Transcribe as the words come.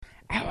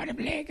want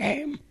to play a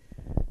game.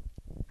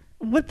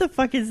 What the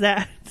fuck is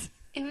that?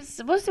 It was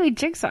supposed to be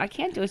Jigsaw. I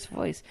can't do his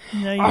voice.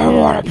 No, you I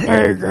want to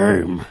play a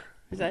game.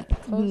 Is that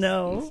close?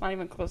 No. It's not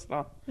even close at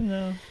all.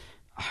 No.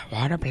 I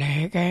want to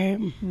play a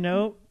game.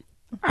 Nope.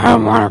 I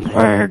want to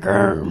play a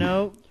game.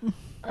 Nope.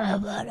 I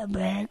want to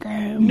play a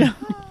game. No.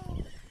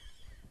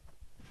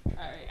 All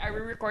right, are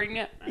we recording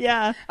it?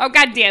 Yeah. Oh,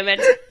 God damn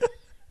it.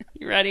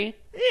 You ready?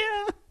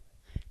 Yeah.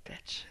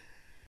 Bitch.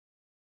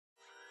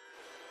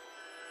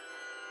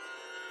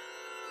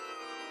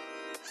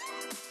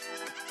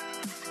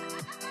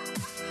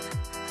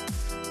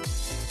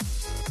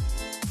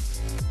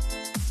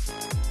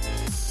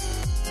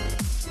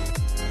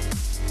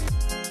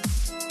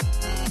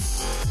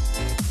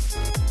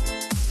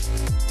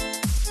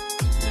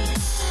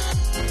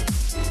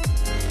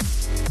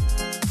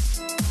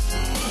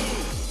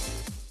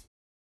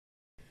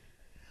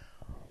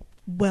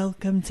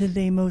 Welcome to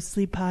They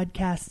Mostly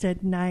Podcast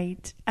at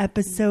Night,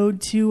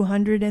 episode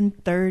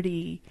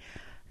 230.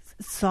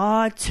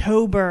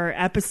 Sawtober,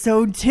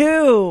 episode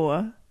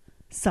 2.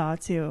 Saw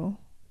 2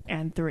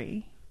 and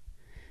 3.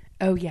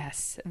 Oh,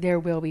 yes. There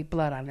will be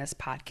blood on this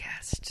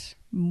podcast.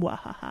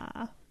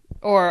 Mwahaha.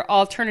 Or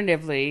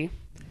alternatively,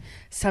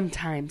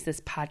 sometimes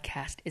this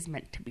podcast is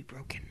meant to be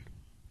broken.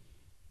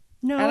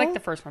 No. I like the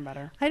first one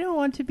better. I don't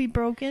want to be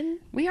broken.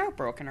 We are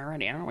broken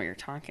already. I don't know what you're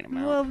talking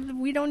about. Well,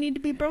 we don't need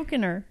to be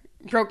brokener.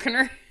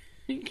 Brokener?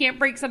 You can't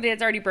break something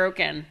that's already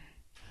broken.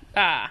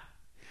 Ah.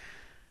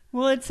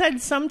 Well, it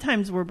said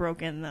sometimes we're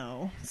broken,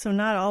 though. So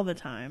not all the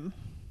time.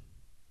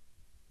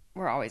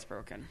 We're always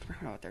broken. I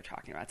don't know what they're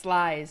talking about. It's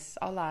lies.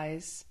 All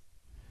lies.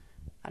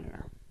 I don't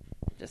know.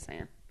 Just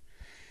saying.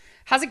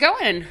 How's it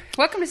going?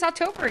 Welcome to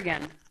Sawtober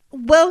again.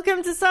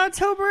 Welcome to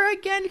Sawtober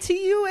again to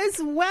you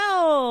as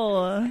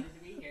well.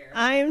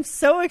 I am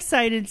so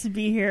excited to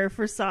be here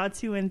for Saw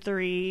 2 and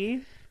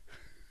 3.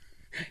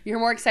 You're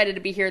more excited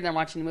to be here than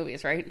watching the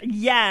movies, right?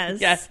 Yes.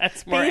 Yes,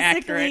 that's more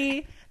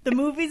accurate. The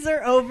movies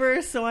are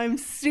over, so I'm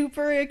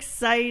super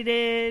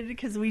excited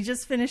because we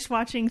just finished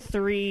watching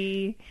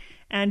 3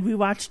 and we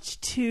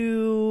watched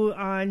 2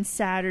 on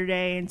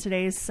Saturday, and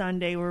today is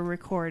Sunday. We're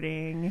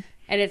recording.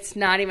 And it's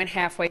not even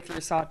halfway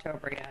through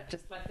Sawtober yet.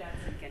 Just let that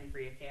sink in for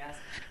you, Cass.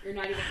 You're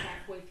not even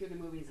halfway through the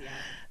movies yet.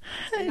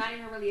 You're not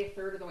even really a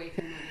third of the way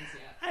through the movies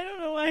yet. I don't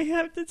know why you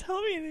have to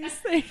tell me these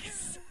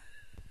things.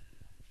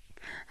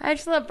 I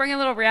just love bringing a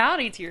little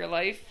reality to your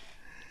life.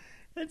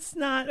 It's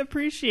not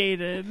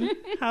appreciated.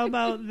 How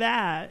about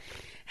that?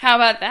 How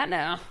about that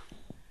now?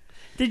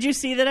 Did you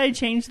see that I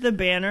changed the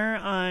banner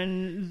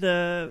on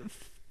the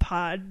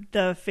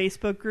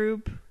Facebook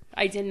group?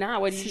 I did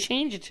not. What did you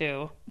change it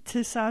to? To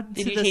the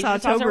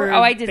Sawtober? Sawtober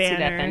Oh, I did banner. see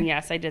that then.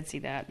 Yes, I did see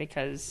that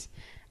because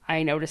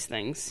I noticed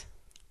things.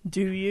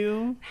 Do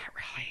you? Not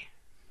really.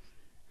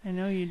 I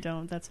know you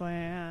don't. That's why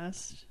I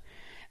asked.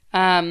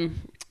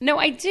 No,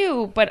 I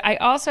do, but I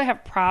also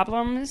have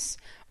problems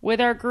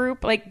with our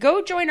group. Like,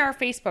 go join our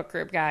Facebook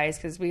group, guys,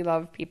 because we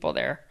love people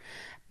there.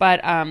 But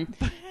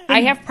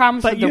I have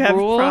problems with the rules. But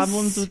you have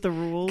problems with the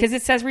rules? Because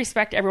it says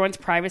respect everyone's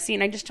privacy,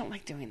 and I just don't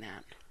like doing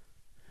that.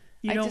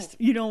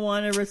 You don't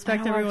want to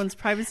respect everyone's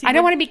privacy? I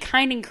don't want to be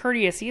kind and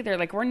courteous either.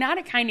 Like, we're not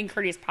a kind and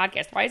courteous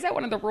podcast. Why is that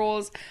one of the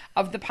rules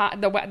of the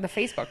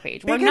Facebook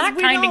page? We're not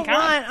kind and kind. We don't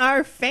want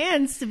our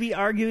fans to be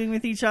arguing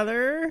with each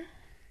other.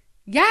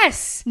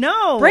 Yes.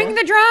 No. Bring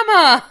the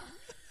drama.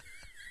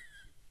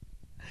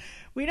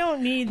 We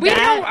don't need that. We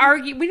don't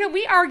argue.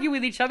 We argue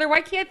with each other.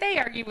 Why can't they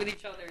argue with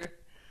each other?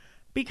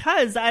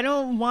 Because I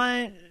don't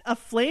want a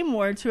flame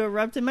war to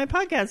erupt in my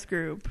podcast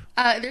group.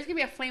 There's going to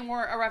be a flame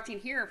war erupting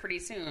here pretty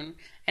soon.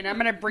 And I'm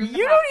going to bring the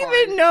You popcorn.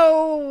 don't even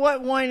know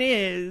what one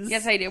is.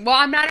 Yes, I do. Well,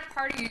 I'm not a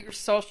part of your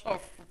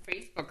social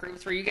Facebook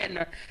groups where you get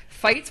into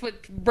fights with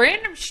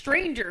random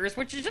strangers,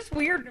 which is just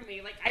weird to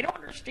me. Like, I don't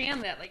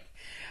understand that. Like,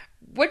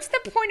 what's the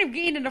point of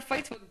getting into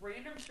fights with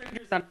random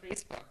strangers on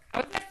Facebook? How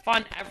is that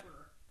fun ever?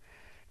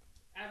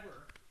 Ever.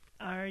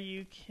 Are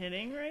you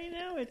kidding right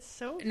now? It's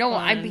so fun. No,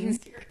 I'm being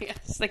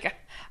serious. Like,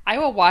 I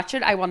will watch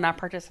it. I will not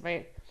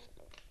participate.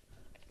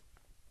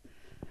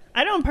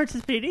 I don't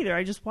participate either.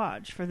 I just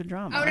watch for the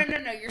drama. Oh,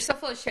 no. You're so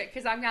full of shit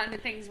because I've gotten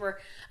into things where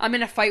I'm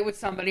in a fight with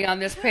somebody on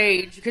this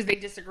page because they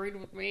disagreed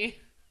with me.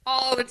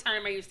 All the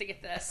time I used to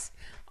get this.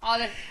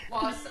 I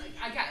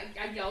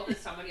yelled at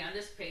somebody on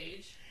this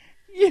page.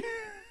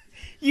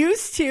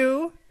 Used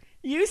to.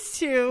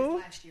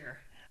 Last year.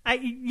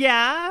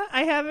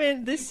 I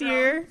haven't this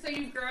year. So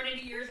you've grown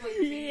into years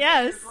later.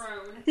 Yes. You've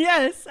grown.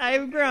 Yes,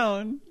 I've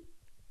grown.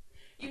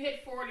 You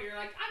hit 40, you're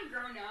like, I'm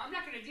grown now. I'm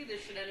not going to do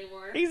this shit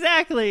anymore.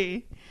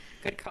 Exactly.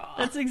 Good call.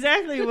 That's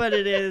exactly what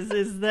it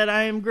is that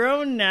I am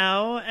grown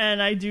now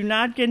and I do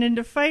not get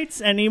into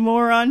fights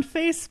anymore on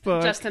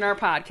Facebook. Just in our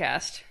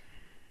podcast.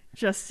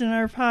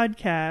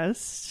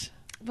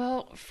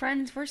 Well,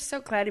 friends, we're so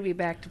glad to be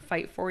back to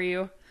fight for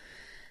you.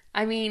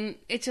 I mean,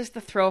 it's just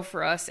a thrill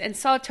for us. And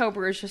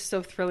Sawtober is just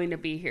so thrilling to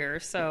be here.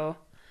 So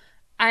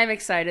I'm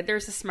excited.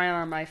 There's a smile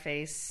on my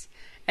face.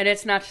 And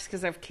it's not just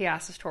because of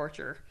Chaos's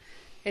torture.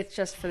 It's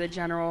just for the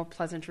general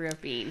pleasantry of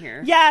being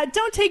here. Yeah,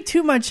 don't take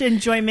too much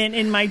enjoyment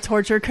in my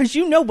torture because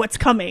you know what's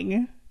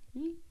coming.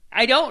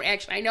 I don't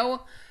actually. I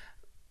know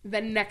the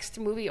next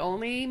movie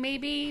only,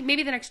 maybe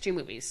the next 2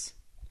 movies.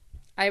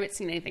 I haven't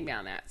seen anything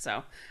beyond that,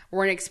 so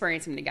we're gonna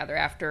experience them together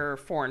after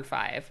 4 and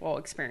 5. We'll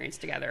experience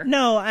together.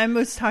 No, I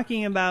was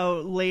talking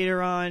about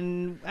later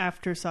on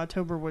after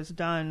Sawtober was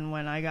done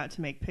when I got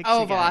to make picks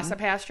again.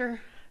 Velocipasture?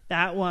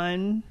 That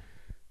one.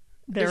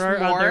 There There's are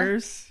more?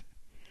 others.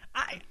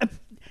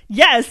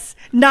 Yes,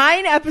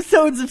 9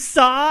 episodes of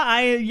Saw.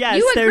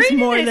 You there's agreed to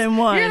more this. than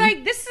one. You're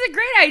like, this is a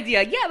great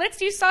idea. Yeah, let's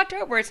do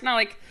Sawtober. It's not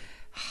like,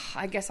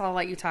 I guess I'll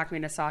let you talk me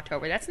into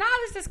Sawtober. That's not how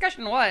this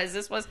discussion was.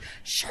 This was,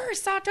 sure,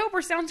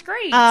 Sawtober sounds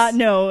great.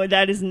 No,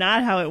 that is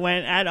not how it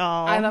went at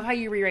all. I love how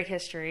you rewrite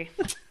history.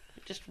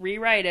 Just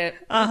rewrite it.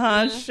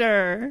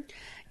 Sure.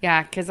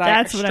 Yeah, because I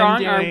That's what I'm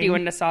strong-armed doing. you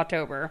into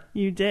Sawtober.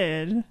 You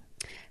did.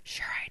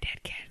 Sure I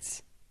did,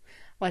 kids.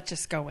 Let's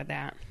just go with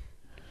that.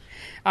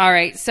 All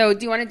right, so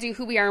do you want to do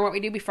who we are and what we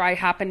do before I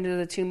hop into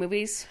the 2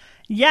 movies?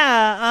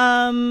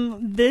 Yeah,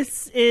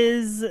 this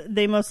is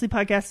They Mostly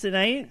Podcast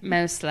Tonight.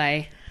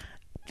 Mostly.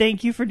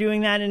 Thank you for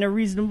doing that in a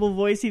reasonable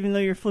voice, even though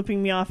you're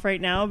flipping me off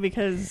right now,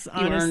 because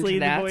honestly, the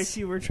that. voice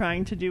you were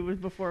trying to do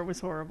before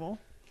was horrible.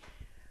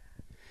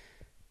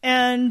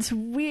 And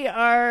we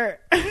are...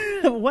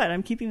 What?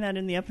 I'm keeping that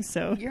in the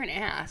episode. You're an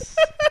ass.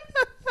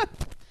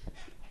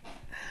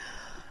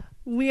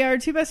 We are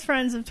 2 best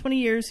friends of 20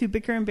 years who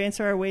bicker and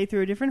banter our way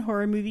through a different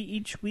horror movie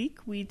each week.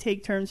 We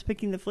take turns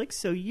picking the flicks,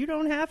 so you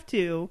don't have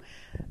to.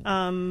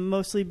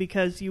 Mostly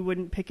because you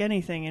wouldn't pick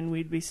anything, and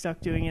we'd be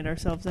stuck doing it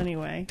ourselves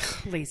anyway.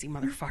 Lazy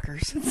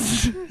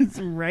motherfuckers.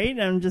 Right?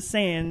 I'm just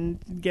saying,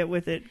 get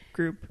with it,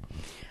 group.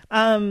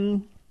 Our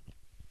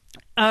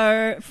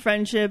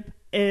friendship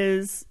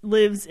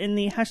lives in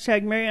the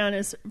hashtag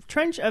Mariana's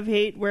Trench of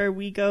Hate, where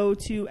we go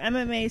to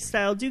MMA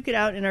style duke it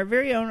out in our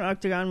very own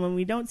octagon when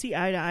we don't see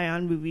eye to eye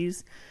on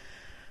movies,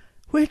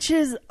 which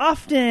is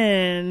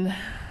often.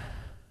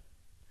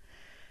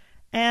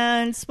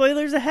 And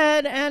spoilers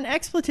ahead and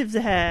expletives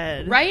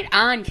ahead. Right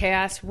on,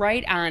 Cass.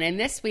 Right on. And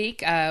this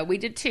week, we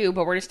did 2,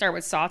 but we're going to start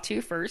with Saw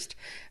 2 first.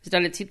 It was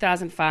done in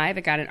 2005.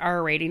 It got an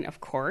R rating,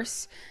 of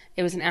course.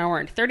 It was an hour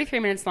and 33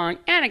 minutes long,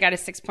 and I got a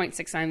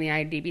 6.6 on the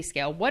IMDb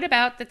scale. What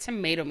about the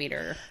tomato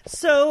meter?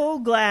 So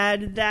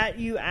glad that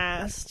you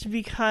asked,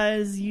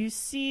 because you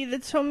see the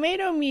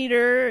tomato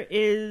meter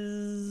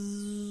is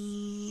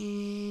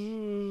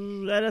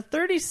at a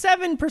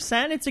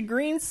 37%. It's a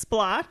green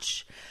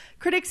splotch.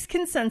 Critics'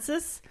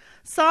 consensus: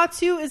 Saw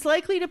 2 is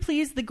likely to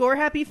please the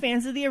gore-happy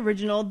fans of the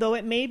original, though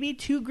it may be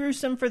too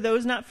gruesome for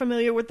those not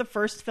familiar with the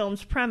first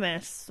film's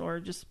premise, or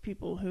just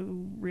people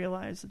who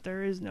realize that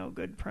there is no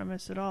good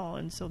premise at all,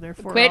 and so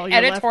therefore Quit all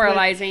you're left with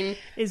editorializing.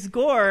 is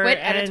gore. Quit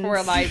and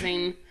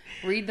editorializing.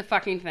 Read the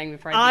fucking thing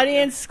before I do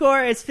Audience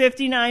score is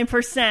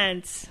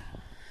 59%. Should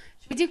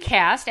we do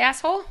cast,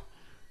 asshole?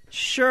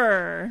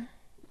 Sure.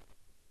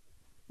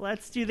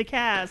 Let's do the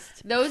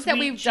cast. Those that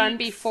Sweet we've done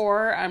cheeks.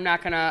 before, I'm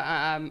not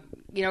gonna,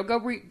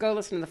 go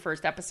listen to the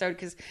first episode,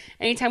 because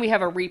anytime we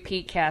have a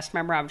repeat cast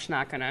member, I'm just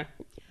not gonna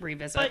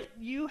revisit. But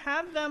you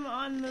have them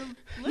on the list.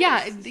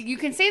 Yeah, you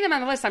can say them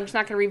on the list. I'm just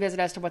not gonna revisit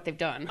as to what they've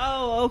done.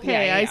 Oh,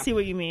 okay. Yeah. I see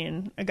what you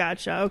mean. I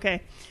gotcha.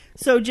 Okay.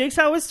 So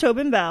Jigsaw was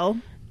Tobin Bell.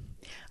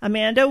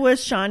 Amanda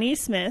was Shawnee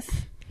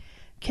Smith.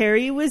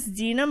 Carrie was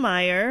Dina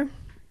Meyer.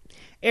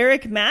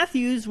 Eric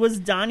Matthews was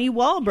Donnie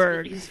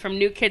Wahlberg. He's from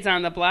New Kids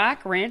on the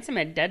Block, Ransom,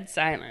 and Dead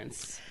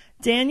Silence.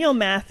 Daniel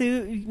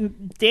Matthews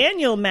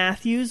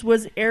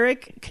was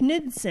Eric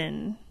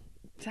Knudsen.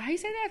 Is that how you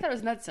say that? I thought it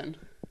was Knudsen.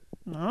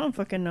 I don't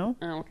fucking know.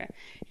 Oh, okay.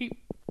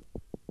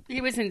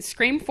 He was in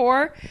Scream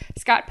 4,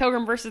 Scott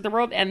Pilgrim vs. the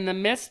World, and The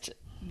Mist,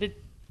 the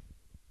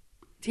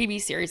TV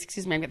series.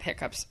 Excuse me, I got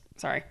hiccups.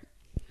 Sorry.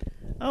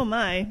 Oh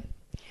my.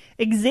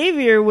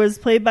 Xavier was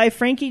played by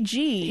Frankie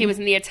G. He was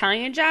in The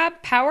Italian Job,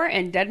 Power,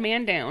 and Dead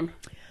Man Down.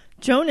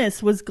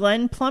 Jonas was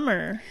Glenn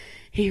Plummer.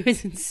 He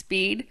was in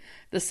Speed,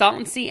 The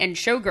Salton Sea, and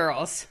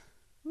Showgirls.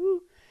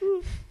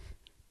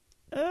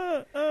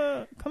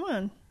 Come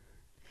on.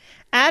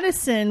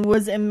 Addison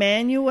was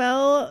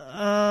Emmanuel.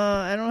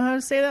 I don't know how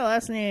to say that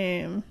last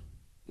name.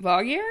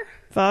 Vogier?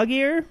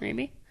 Foggier.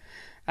 Maybe.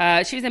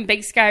 She was in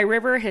Big Sky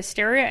River,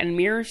 Hysteria, and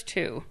Mirrors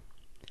 2.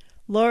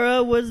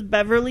 Laura was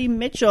Beverly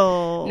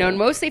Mitchell. Known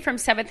mostly from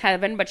Seventh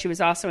Heaven, but she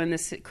was also in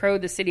Crow,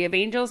 The City of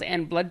Angels,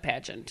 and Blood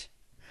Pageant.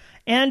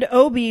 And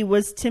Obi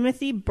was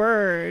Timothy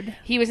Bird.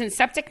 He was in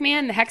Septic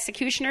Man, The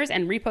Hexecutioners,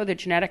 and Repo the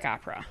Genetic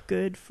Opera.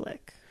 Good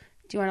flick.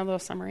 Do you want a little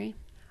summary?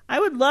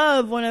 I would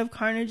love one of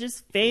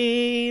Carnage's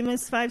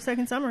famous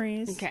 5-second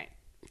summaries. Okay.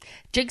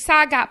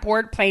 Jigsaw got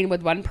bored playing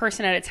with one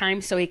person at a time,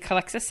 so he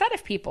collects a set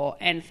of people,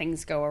 and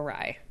things go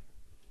awry.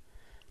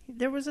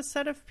 There was a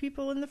set of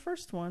people in the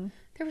first one.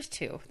 There was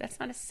 2. That's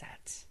not a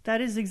set. That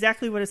is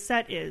exactly what a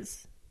set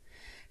is.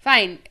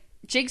 Fine.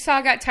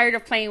 Jigsaw got tired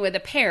of playing with a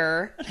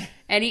pair,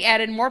 and he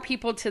added more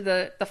people to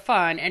the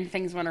fun, and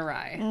things went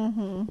awry.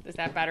 Mm-hmm. Is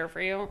that better for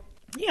you?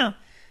 Yeah.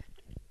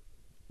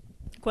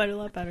 Quite a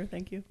lot better,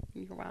 thank you.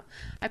 You're well.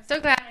 I'm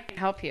so glad I can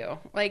help you.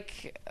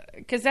 Like,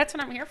 because that's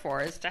what I'm here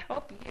for, is to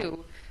help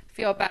you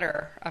feel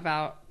better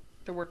about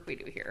the work we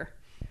do here.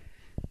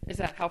 Is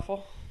that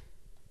helpful?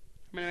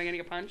 Am I going to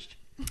get punched?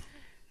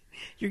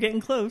 You're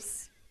getting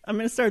close. I'm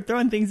going to start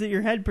throwing things at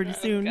your head pretty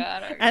soon.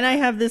 God, and I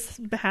have this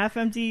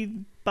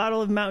half-empty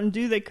bottle of Mountain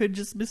Dew that could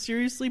just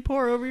mysteriously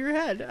pour over your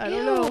head. I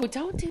don't know.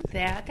 Don't do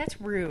that.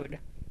 That's rude.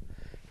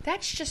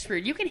 That's just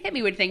rude. You can hit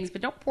me with things,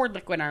 but don't pour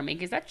liquid on me,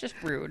 because that's just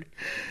rude.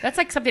 That's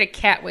like something a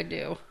cat would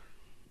do.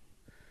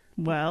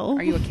 Well.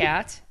 Are you a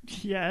cat?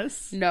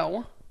 Yes.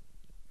 No.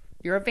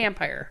 You're a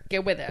vampire.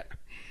 Get with it.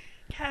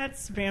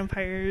 Cats,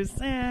 vampires,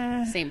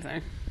 Same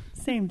thing.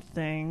 Same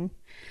thing.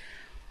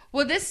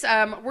 Well, this,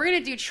 we're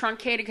going to do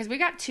truncated, because we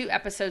got 2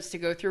 episodes to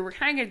go through. We're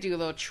kind of going to do a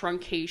little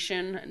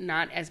truncation,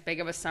 not as big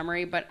of a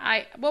summary, but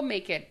we'll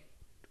make it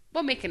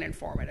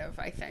informative,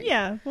 I think.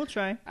 Yeah, we'll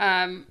try.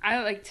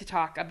 I like to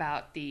talk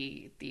about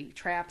the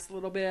traps a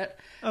little bit.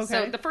 Okay.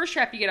 So the first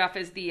trap you get off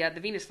is the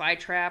Venus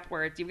flytrap,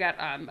 where you've got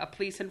a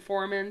police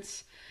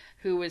informant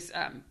who was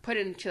put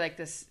into like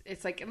this.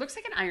 It looks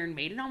like an Iron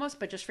Maiden almost,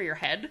 but just for your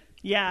head.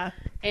 Yeah.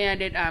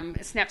 And it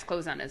snaps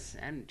clothes on us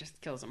and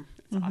just kills him.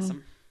 It's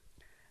awesome.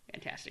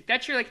 Fantastic.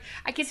 That's your,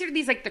 I consider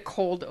these like the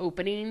cold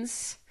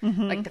openings.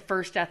 Like the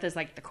first death is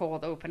like the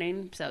cold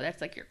opening. So that's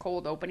like your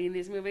cold opening in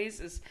these movies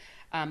is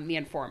the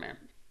informant,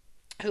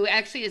 who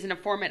actually is an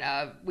informant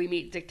of, we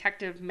meet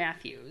Detective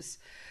Matthews,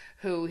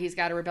 who he's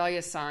got a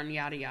rebellious son,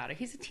 yada, yada.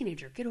 He's a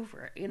teenager. Get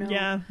over it, you know?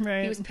 Yeah,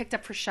 right. He was picked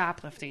up for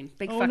shoplifting.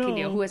 Big Oh, fucking no.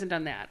 deal. Who hasn't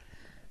done that?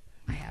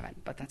 I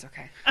haven't, but that's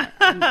okay.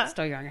 I'm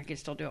still young. I can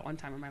still do it one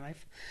time in my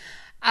life.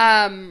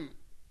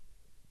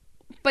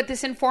 But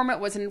this informant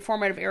was an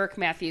informant of Eric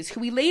Matthews, who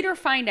we later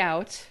find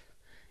out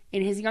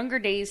in his younger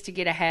days to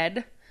get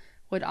ahead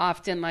would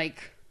often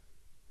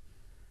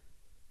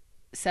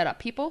set up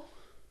people.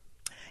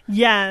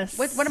 Yes.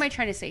 What am I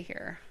trying to say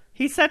here?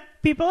 He set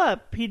people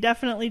up. He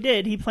definitely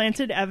did. He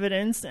planted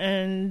evidence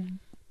and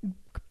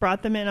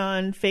brought them in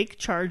on fake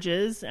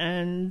charges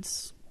and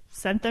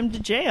sent them to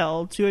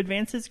jail to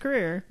advance his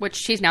career.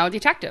 Which he's now a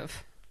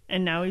detective.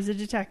 And now he's a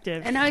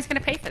detective. And now he's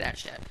going to pay for that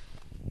shit.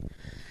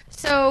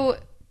 So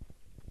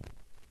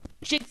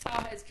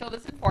Jigsaw has killed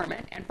his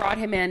informant and brought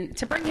him in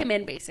to bring him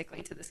in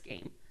basically to this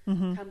game.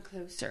 Come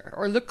closer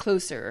or look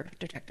closer,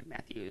 Detective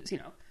Matthews. You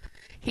know,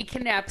 he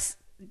kidnaps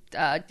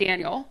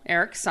Daniel,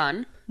 Eric's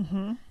son.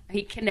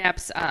 He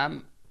kidnaps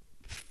 5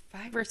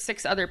 or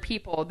 6 other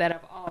people that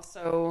have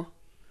also.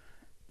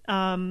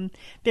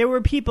 There were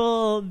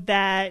people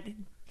that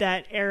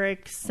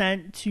Eric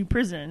sent to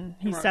prison.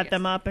 He set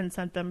them up and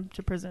sent them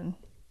to prison.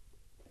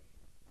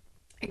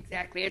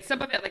 Exactly. It's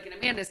some of it, like in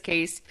Amanda's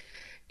case,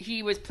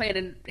 he was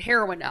planting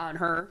heroin on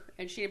her,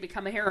 and she had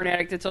become a heroin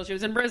addict until she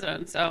was in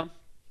prison. So,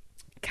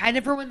 kind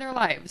of ruined their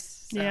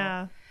lives. So.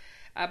 Yeah.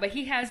 But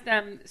he has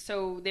them,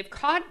 so they've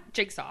caught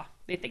Jigsaw.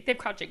 They think they've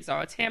caught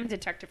Jigsaw. It's him,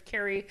 Detective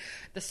Carey,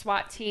 the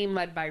SWAT team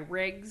led by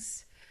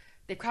Riggs.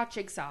 They've caught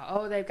Jigsaw.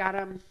 Oh, they've got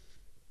him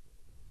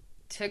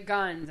to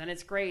guns, and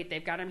it's great.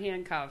 They've got him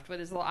handcuffed with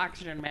his little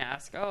oxygen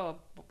mask. Oh,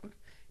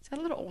 he's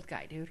a little old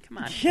guy, dude. Come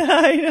on. Yeah,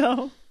 I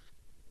know.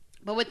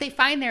 But what they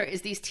find there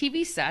is these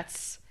TV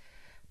sets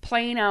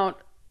playing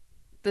out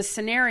the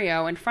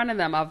scenario in front of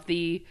them of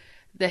the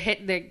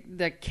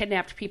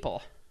kidnapped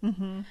people.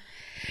 And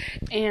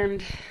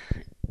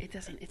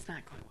it's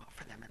not going well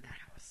for them in that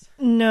house.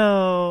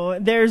 No,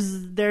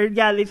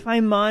 they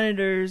find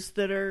monitors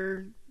that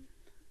are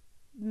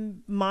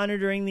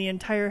monitoring the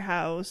entire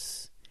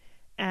house,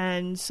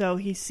 and so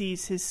he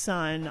sees his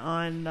son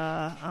on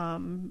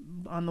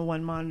the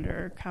one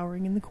monitor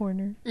cowering in the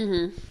corner.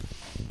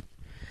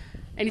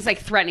 And he's like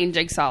threatening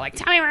Jigsaw, like,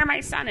 tell me where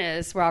my son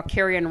is, while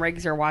Carrie and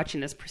Riggs are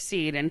watching this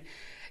proceed. And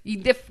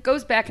it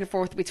goes back and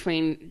forth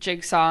between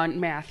Jigsaw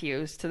and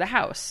Matthews to the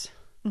house.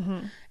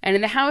 And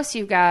in the house,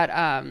 you've got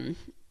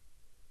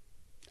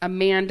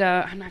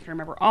Amanda. I'm not going to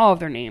remember all of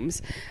their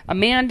names.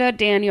 Amanda,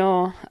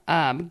 Daniel,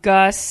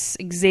 Gus,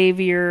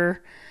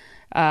 Xavier,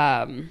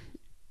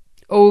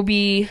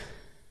 Obi.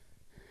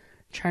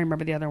 Trying to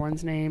remember the other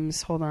one's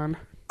names. Hold on.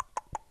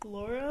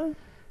 Laura?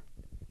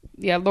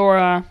 Yeah,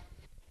 Laura,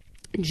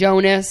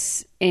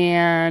 Jonas,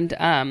 and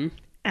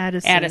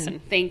Addison.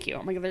 Thank you.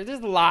 Oh my God, there's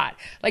a lot.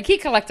 Like, he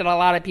collected a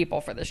lot of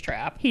people for this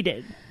trap. He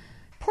did.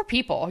 Poor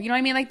people. You know what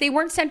I mean? Like, they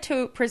weren't sent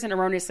to prison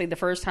erroneously the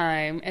first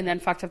time and then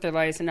fucked up their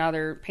lives, and now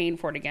they're paying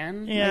for it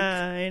again.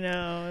 Yeah, I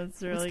know.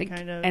 It's really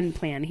kind of end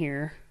plan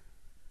here.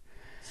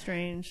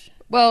 Strange.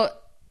 Well,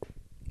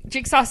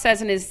 Jigsaw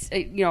says in his,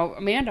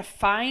 Amanda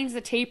finds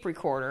the tape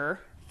recorder.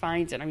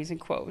 Finds it. I'm using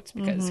quotes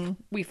because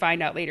we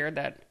find out later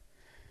that,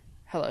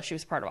 she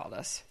was part of all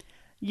this.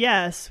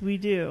 Yes, we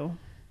do.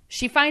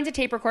 She finds a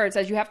tape recorder. It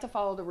says you have to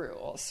follow the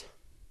rules.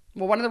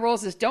 Well, one of the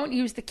rules is don't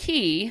use the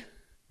key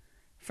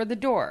for the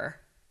door.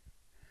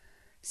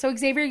 So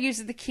Xavier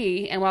uses the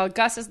key, and while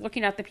Gus is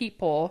looking at the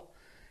people,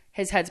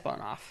 his head's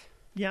blown off.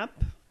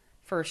 Yep.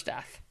 First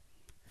death.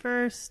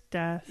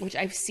 Which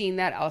I've seen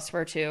that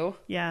elsewhere too.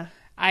 Yeah.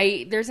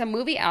 There's a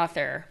movie out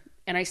there,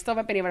 and I still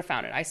haven't been able to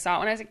find it. I saw it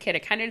when I was a kid.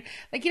 It kind of,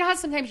 like, you know how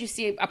sometimes you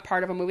see a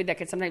part of a movie that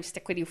can sometimes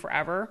stick with you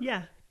forever?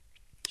 Yeah,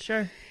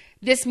 sure.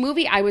 This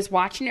movie, I was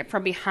watching it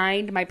from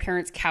behind my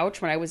parents'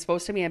 couch when I was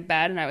supposed to be in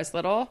bed and I was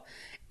little.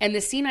 And the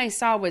scene I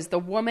saw was the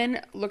woman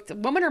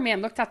or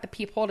man looked out the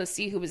peephole to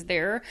see who was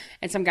there,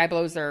 and some guy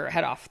blows their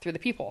head off through the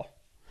peephole.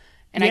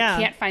 And I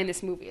can't find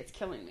this movie. It's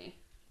killing me.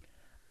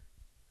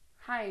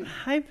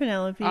 Hi,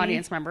 Penelope.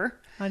 Audience member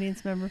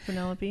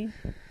Penelope.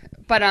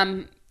 But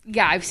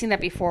yeah, I've seen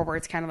that before where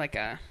it's kind of like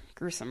a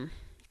gruesome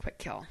quick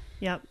kill.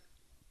 Yep.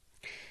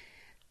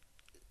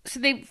 So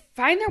they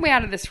find their way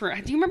out of this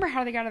room. Do you remember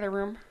how they got out of the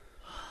room?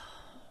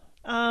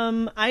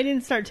 I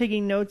didn't start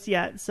taking notes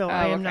yet, so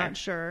I am not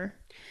sure.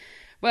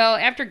 Well,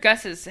 after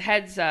Gus's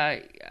head's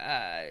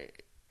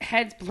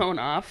blown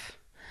off,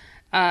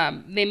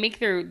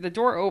 the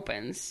door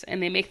opens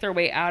and they make their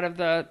way out of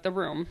the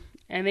room,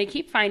 and they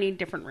keep finding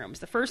different rooms.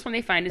 The first one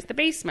they find is the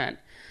basement,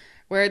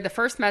 where the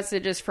first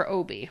message is for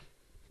Obi.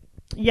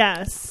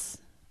 Yes.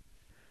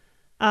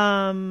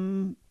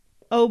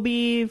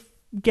 Obi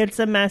gets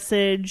a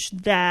message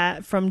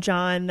from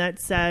John that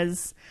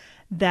says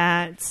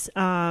that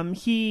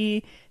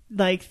he,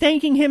 like,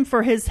 thanking him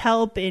for his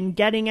help in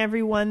getting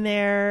everyone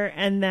there,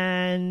 and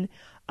then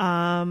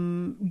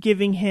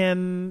giving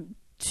him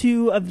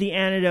 2 of the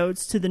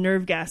antidotes to the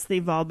nerve gas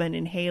they've all been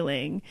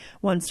inhaling.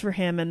 One's for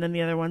him, and then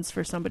the other one's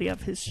for somebody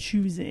of his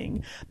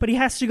choosing. But he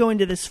has to go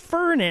into this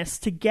furnace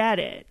to get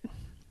it.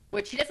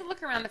 Which he doesn't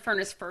look around the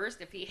furnace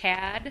first. If he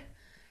had,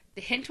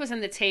 the hint was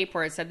in the tape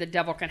where it said the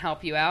devil can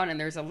help you out, and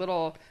there's a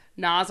little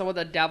nozzle with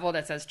a devil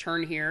that says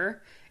turn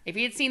here. If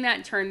he had seen that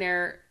and turned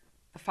there,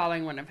 the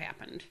following wouldn't have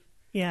happened.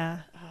 Yeah.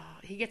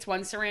 He gets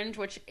 1 syringe,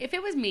 which if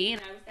it was me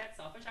and I was that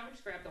selfish, I would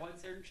just grab the 1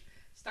 syringe,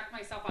 stuck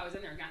myself, I was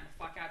in there and gotten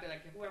the fuck out. I'd be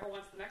like, whoever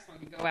wants the next one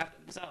can go after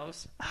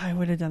themselves. I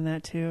would have done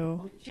that too.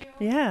 Would you?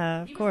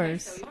 Yeah, of He was course.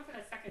 nice, though. He went for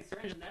that second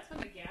syringe, and that's when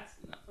the gas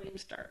and the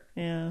flames start.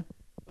 Yeah.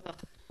 Ugh.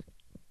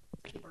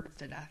 He burns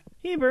to death.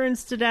 He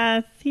burns to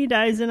death. He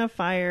dies in a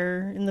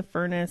fire in the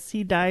furnace.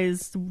 He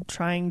dies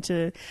trying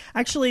to...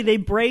 Actually, they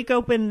break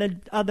open the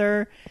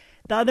other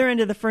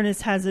end of the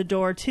furnace has a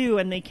door too,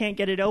 and they can't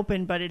get it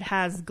open, but it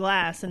has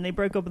glass, and they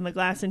break open the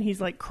glass, and he's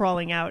like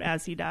crawling out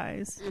as he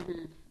dies.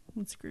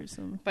 Mm-hmm. It's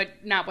gruesome.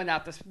 But not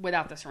without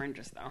the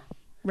syringes, though.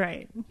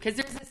 Right. Because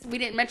we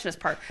didn't mention this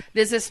part.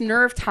 There's this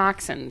nerve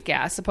toxin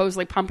gas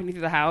supposedly pumping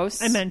through the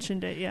house. I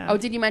mentioned it, yeah. Oh,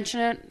 did you mention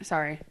it?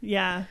 Sorry.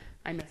 Yeah.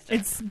 I missed it.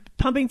 It's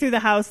pumping through the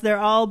house. They're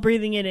all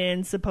breathing it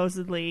in,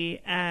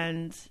 supposedly,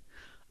 and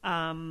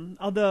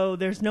although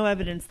there's no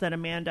evidence that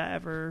Amanda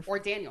ever or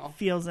Daniel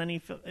feels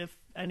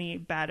any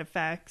bad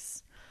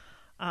effects.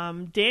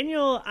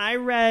 Daniel, I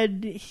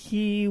read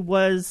he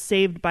was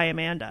saved by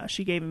Amanda.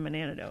 She gave him an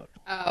antidote.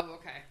 Oh,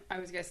 okay. I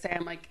was going to say,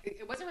 I'm like,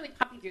 it wasn't really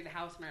pumping through the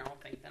house, I don't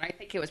think. Then I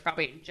think it was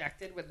probably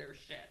injected with their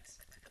shit.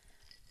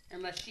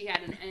 Unless she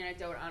had an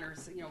antidote on her,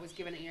 was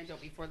given an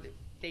antidote before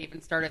they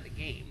even started the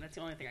game. That's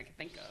the only thing I can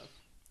think of.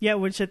 Yeah,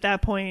 which at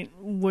that point,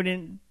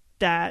 wouldn't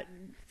that...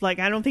 Like,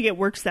 I don't think it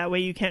works that way.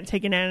 You can't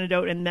take an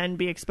antidote and then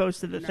be exposed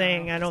to the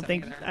thing. I don't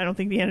think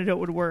the antidote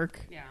would work.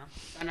 Yeah,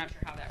 I'm not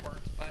sure how that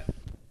works, but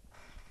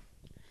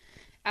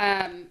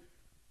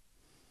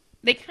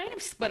they kind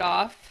of split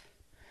off,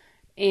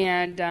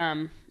 and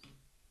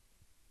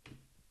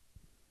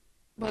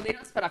well, they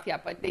don't split off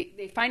yet, but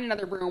they find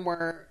another room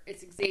where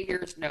it's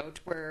Xavier's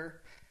note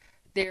where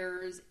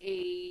there's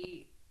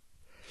a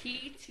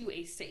key to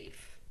a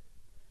safe,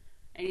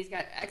 and he's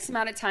got X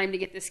amount of time to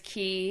get this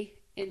key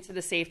into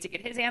the safe to get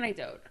his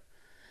antidote.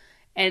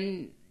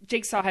 And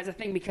Jigsaw has a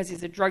thing because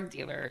he's a drug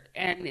dealer,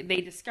 and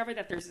they discover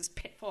that there's this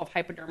pit full of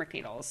hypodermic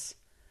needles.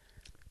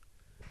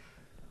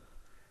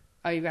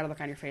 Oh, you got to look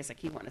on your face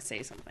like you want to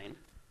say something.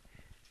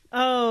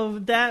 Oh,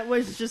 that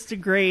was just a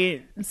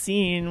great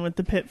scene with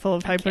the pit full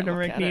of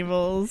hypodermic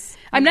needles.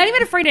 I'm not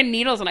even afraid of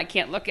needles when I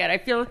can't look at it. I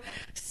feel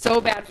so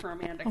bad for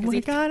Amanda. Oh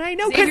my God, I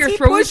know,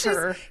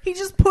 because he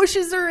just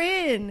pushes her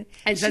in.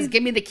 And says,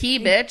 give me the key,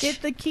 bitch.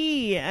 Get the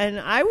key. And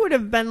I would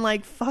have been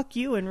like, fuck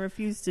you, and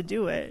refused to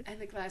do it. And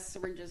the glass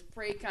syringes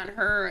break on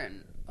her,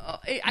 and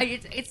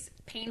it's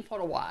painful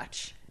to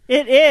watch.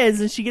 It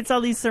is, and she gets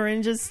all these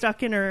syringes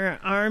stuck in her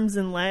arms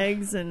and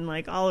legs and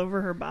like all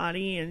over her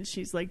body, and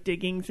she's like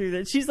digging through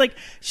that. She's like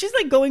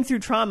going through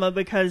trauma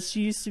because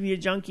she used to be a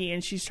junkie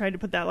and she's trying to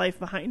put that life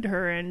behind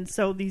her, and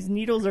so these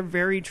needles are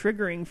very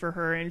triggering for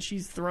her, and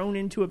she's thrown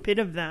into a pit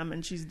of them,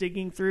 and she's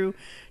digging through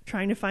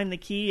trying to find the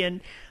key,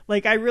 and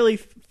like I really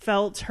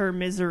felt her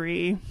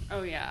misery.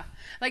 Oh yeah.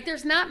 Like,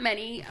 there's not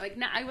many,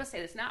 I will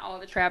say this, not all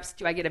the traps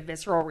do I get a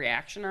visceral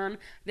reaction on.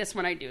 This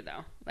one I do,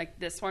 though. Like,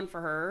 this one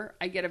for her,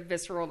 I get a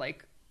visceral,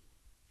 like,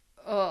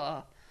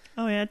 ugh.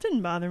 Oh, yeah, it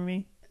didn't bother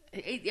me.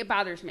 It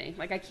bothers me.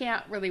 Like, I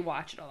can't really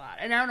watch it a lot.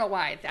 And I don't know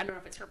why. I don't know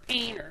if it's her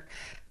pain or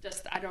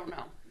just, I don't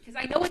know. Because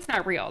I know it's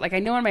not real. Like, I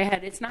know in my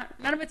head it's not,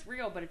 none of it's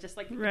real, but it just,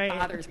 like, it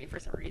bothers me for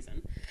some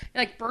reason.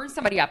 Like, burn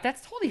somebody up.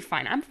 That's totally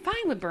fine. I'm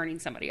fine with burning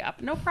somebody up.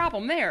 No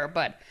problem there.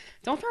 But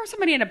don't throw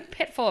somebody in a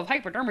pit full of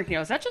hypodermic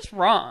needles. That's just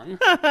wrong.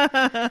 So,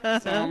 I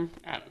don't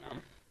know.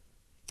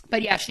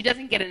 But yeah, she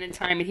doesn't get it in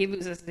time, and he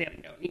loses his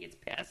antidote, and he gets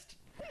pissed.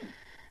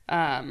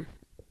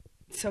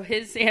 So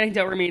his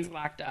antidote remains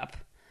locked up.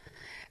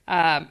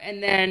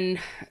 And then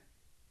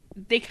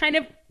they kind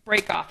of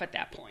break off at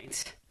that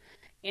point.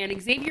 And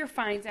Xavier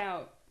finds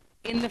out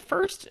in the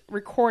first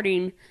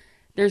recording,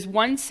 there's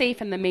one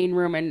safe in the main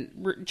room,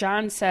 and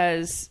John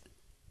says,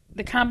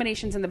 the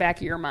combination's in the back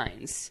of your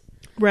minds.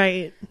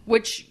 Right.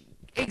 Which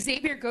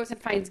Xavier goes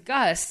and finds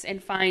Gus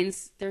and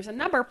finds there's a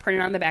number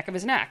printed on the back of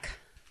his neck.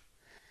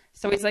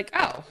 So he's like,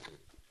 oh,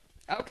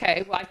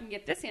 okay, well, I can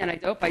get this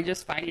antidote by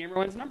just finding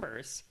everyone's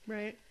numbers.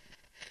 Right.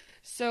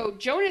 So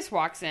Jonas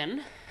walks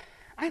in.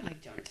 I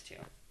like Jonas, too.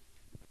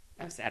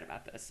 I'm sad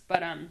about this.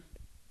 But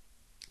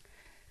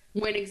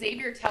when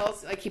Xavier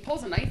he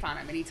pulls a knife on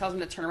him, and he tells him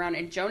to turn around,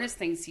 and Jonas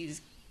thinks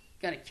he's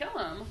going to kill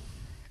him.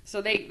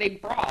 So they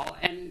brawl,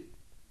 and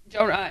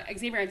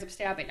Xavier ends up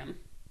stabbing him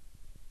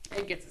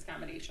and gets his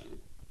combination.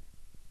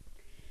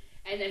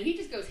 And then he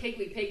just goes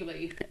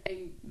higgly-piggly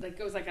and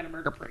goes on a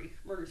murder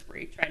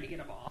spree, trying to get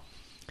them all.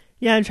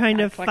 Yeah, trying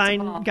to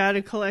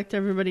gotta collect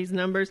everybody's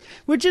numbers,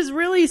 which is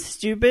really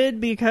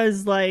stupid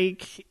because,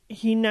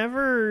 he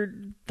never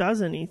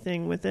does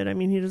anything with it. I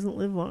mean, he doesn't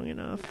live long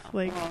enough.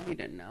 No, he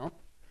didn't know.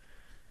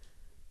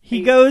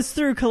 He goes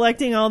through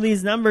collecting all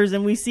these numbers,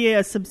 and we see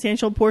a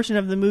substantial portion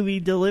of the movie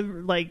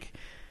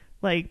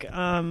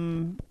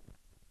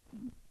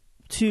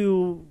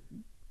to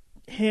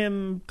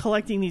him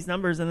collecting these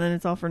numbers, and then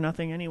it's all for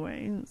nothing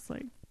anyway. It's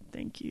like,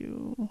 thank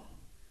you.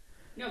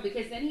 No,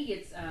 because then he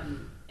gets,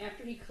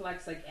 after he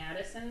collects,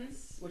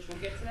 Addison's, which we'll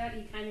get to that,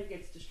 he kind of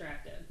gets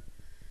distracted.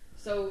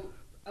 So,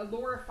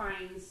 Laura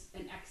finds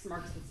an X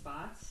marks the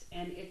spot,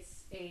 and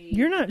it's a...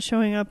 You're not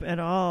showing up at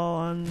all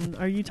on...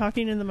 Are you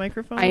talking in the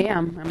microphone? I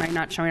am. Am I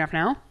not showing up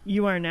now?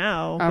 You are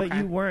now, okay. But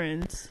you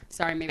weren't.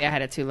 Sorry, maybe I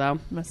had it too low.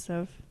 Must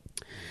have.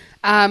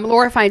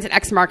 Laura finds an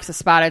X marks the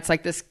spot. It's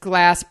this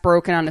glass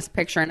broken on this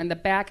picture, and in the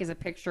back is a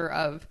picture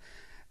of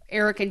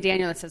Eric and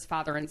Daniel that says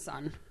father and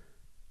son.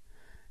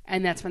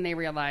 And that's when they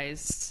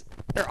realize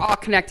they're all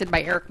connected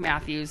by Eric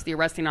Matthews, the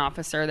arresting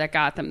officer that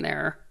got them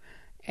there,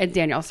 and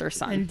Daniel's their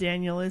son. And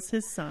Daniel is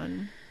his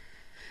son.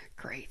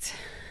 Great.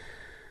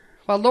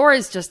 Well,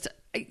 Laura's just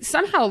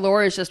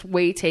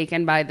way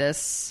taken by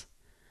this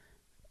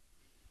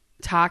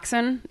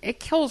toxin. It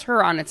kills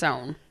her on its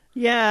own.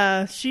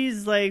 Yeah,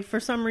 she's for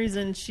some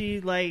reason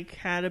she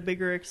had a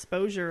bigger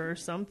exposure or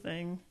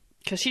something.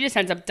 Because she just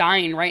ends up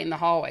dying right in the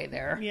hallway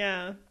there.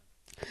 Yeah.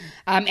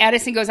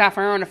 Addison goes off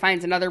on her own and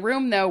finds another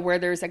room though where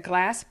there's a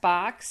glass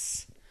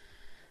box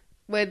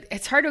with,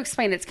 it's hard to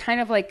explain. It's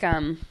kind of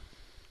there's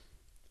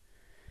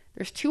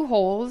two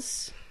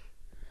holes,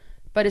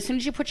 but as soon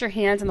as you put your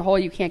hands in the hole,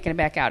 you can't get it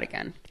back out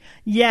again.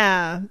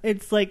 Yeah,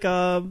 it's like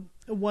a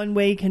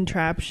one-way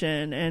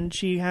contraption, and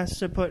she has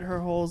to put her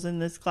holes in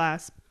this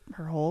glass.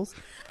 Her holes.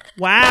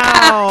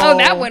 Wow. Oh,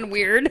 that went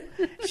weird.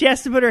 She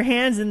has to put her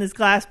hands in this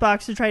glass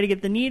box to try to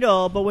get the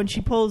needle, but when she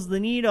pulls the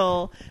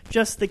needle,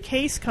 just the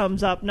case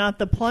comes up, not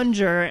the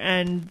plunger,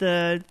 and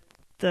the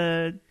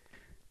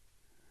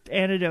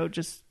antidote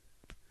just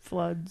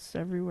floods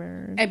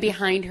everywhere. And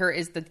behind her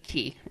is the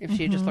key, if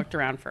she had just looked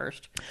around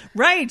first.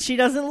 Right, she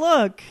doesn't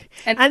look.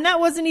 And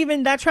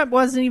that trap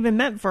wasn't even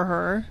meant for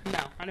her. No,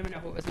 I don't even know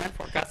who it was meant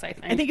for. Gus, I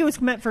think. I think it was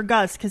meant for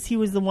Gus, because he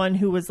was the one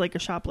who was a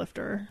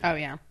shoplifter. Oh,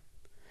 yeah.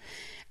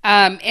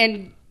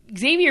 And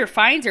Xavier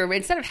finds her, but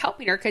instead of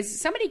helping her,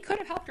 because somebody could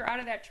have helped her out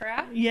of that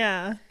trap.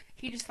 Yeah.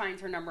 He just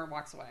finds her number and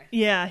walks away.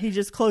 Yeah, he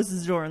just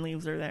closes the door and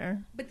leaves her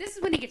there. But this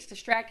is when he gets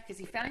distracted, because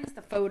he finds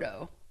the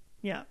photo.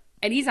 Yeah.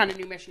 And he's on a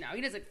new mission now. He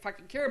doesn't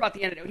fucking care about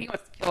the antidote. He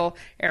wants to kill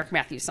Eric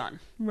Matthews'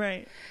 son.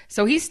 Right.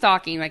 So he's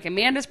stalking.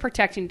 Amanda's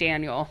protecting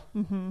Daniel.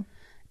 Mm-hmm.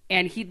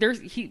 And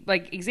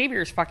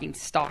Xavier's fucking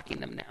stalking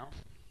them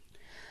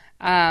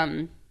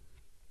now.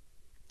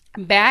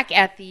 Back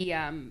at the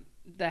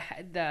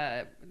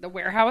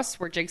warehouse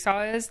where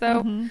Jigsaw is,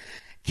 though, mm-hmm.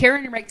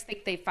 Karen and Rex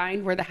think they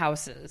find where the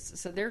house is,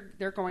 so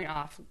they're going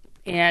off,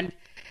 and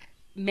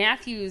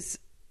Matthews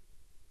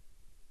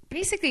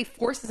basically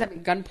forces him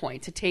at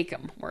gunpoint to take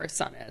him where his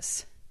son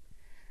is,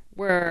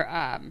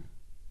 where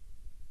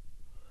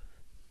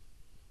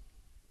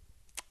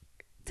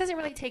doesn't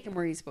really take him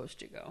where he's supposed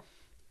to go.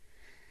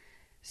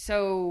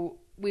 So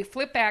we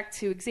flip back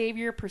to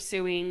Xavier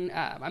pursuing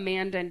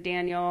Amanda and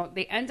Daniel.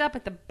 They end up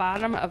at the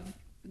bottom of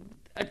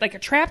a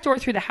trapdoor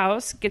through the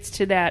house, gets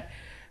to that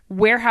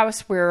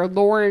warehouse where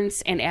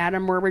Lawrence and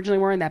Adam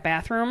were in that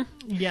bathroom.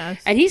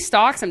 Yes. And he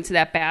stalks them to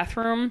that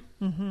bathroom.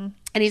 Mm-hmm.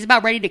 And he's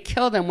about ready to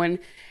kill them when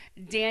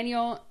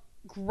Daniel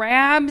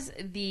grabs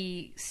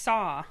the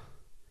saw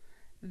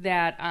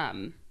that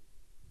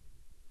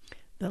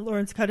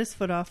Lawrence cut his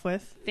foot off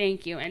with.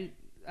 Thank you. And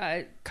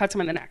cuts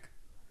him in the neck.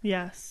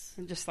 Yes.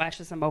 And just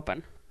slashes him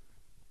open.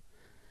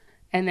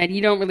 And then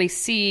you don't really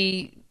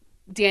see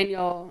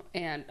Daniel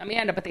and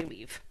Amanda, but they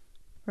leave.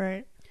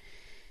 Right.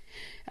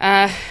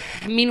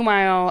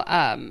 Meanwhile,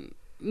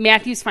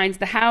 Matthews finds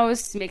the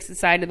house, makes it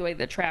side of the way to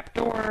the trap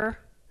door,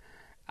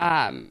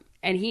 and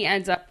he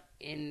ends up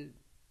in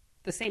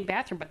the same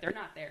bathroom, but they're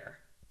not there.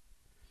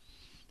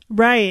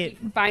 Right.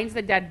 Finds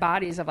the dead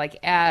bodies of like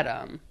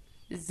Adam,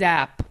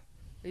 Zep,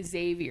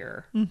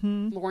 Xavier,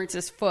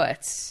 Lawrence's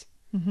Foots.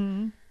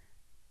 Mm-hmm.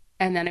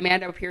 And then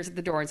Amanda appears at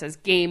the door and says,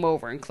 "Game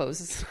over," and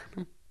closes.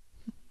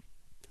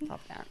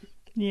 Love that.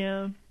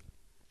 Yeah.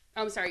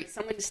 I'm sorry.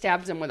 Someone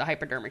stabs him with a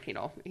hypodermic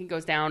needle. He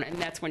goes down,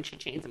 and that's when she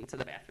chains him to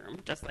the bathroom,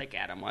 just like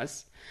Adam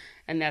was.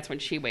 And that's when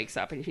she wakes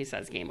up and she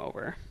says, "Game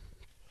over."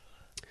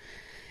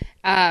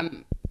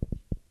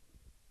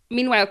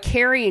 Meanwhile,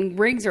 Carrie and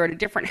Riggs are at a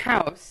different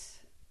house.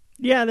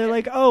 Yeah, they're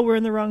like, "Oh, we're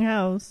in the wrong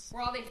house."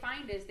 Where all they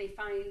find is the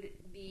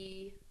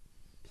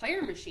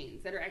player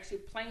machines that are actually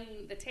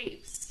playing the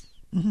tapes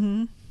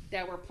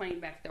that were playing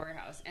back at the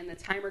warehouse. And the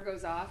timer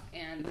goes off,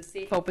 and the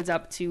safe opens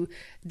up to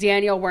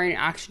Daniel wearing an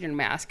oxygen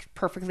mask,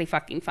 perfectly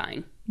fucking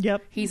fine.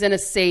 Yep. He's in a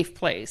safe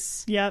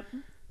place. Yep.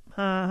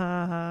 Ha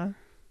ha ha.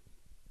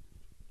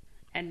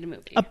 End of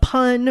movie. A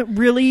pun?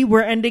 Really?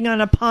 We're ending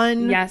on a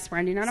pun? Yes, we're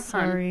ending on a pun.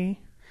 Sorry.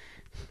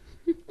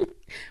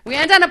 We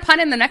end on a pun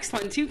in the next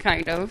one, too,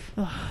 kind of.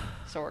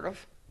 Sort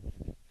of.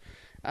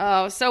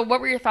 So what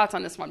were your thoughts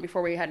on this one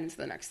before we head into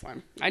the next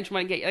one? I just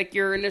want to get like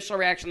your initial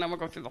reaction, then we'll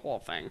go through the whole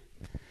thing.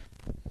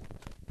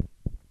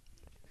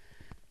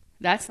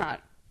 That's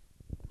not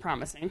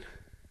promising.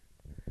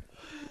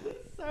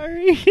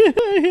 Sorry.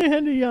 I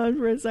had to yawn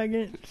for a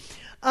second.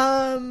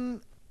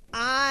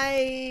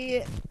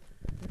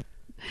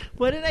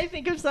 What did I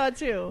think of Saw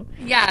 2?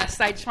 Yes,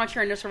 I just want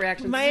your initial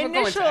reaction. My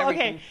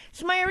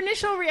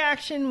initial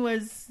reaction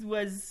was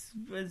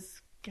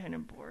kind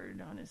of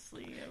bored,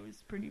 honestly. I was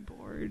pretty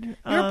bored. You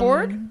were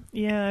bored?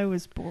 Yeah, I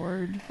was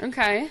bored.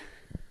 Okay.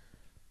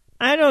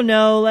 I don't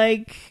know,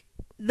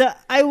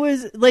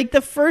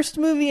 the first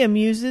movie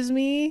amuses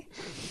me.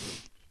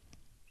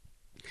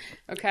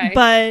 Okay.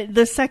 But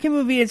the second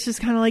movie, it's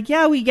just kind of like,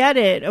 yeah, we get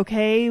it.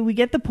 Okay. We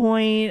get the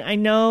point. I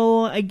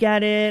know. I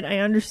get it. I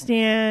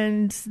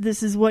understand.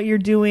 This is what you're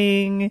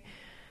doing.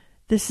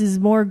 This is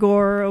more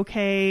gore.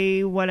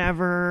 Okay.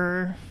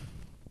 Whatever.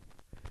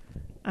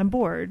 I'm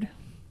bored.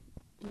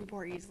 You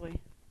bore easily.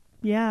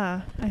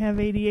 Yeah. I have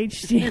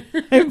ADHD.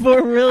 I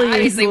bore really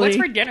Obviously, easily. what's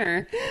for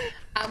dinner?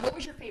 What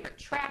was your favorite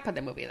trap of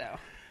the movie, though?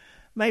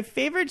 My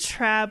favorite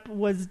trap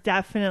was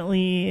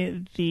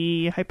definitely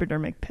the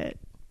hypodermic pit.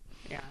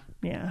 Yeah.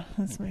 Yeah,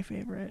 that's my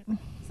favorite.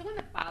 The one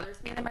that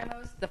bothers me the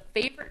most, the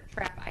favorite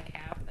trap I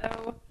have,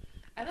 though,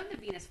 I love the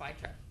Venus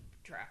flytrap,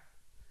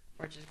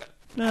 which is good.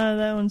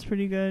 That one's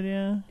pretty good,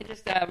 yeah.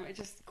 It's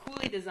just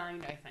coolly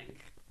designed, I think.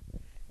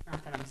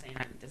 Not that I'm saying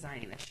I'm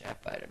designing this shit,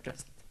 but I'm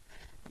just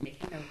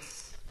making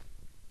notes.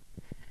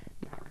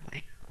 Not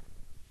really.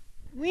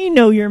 We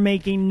know you're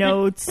making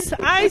notes.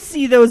 I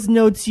see those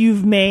notes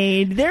you've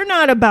made. They're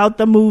not about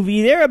the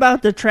movie. They're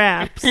about the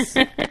traps. I mean,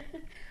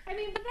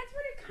 but that's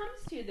what it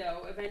comes to,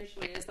 though,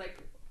 eventually. It's like,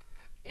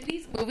 in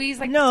these movies,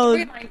 like, No.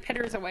 the storyline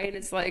pitters away, and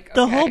it's like,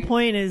 The okay. whole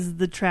point is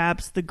the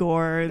traps, the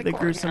gore, the gore,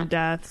 gruesome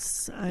yeah.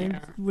 deaths,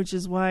 which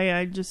is why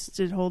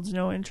it holds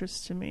no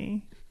interest to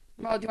me.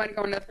 Well, do you want to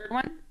go into the third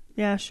one?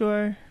 Yeah,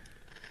 sure.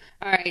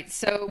 All right,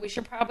 so we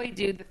should probably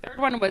do the third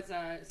one. Was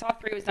Saw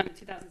 3 was done in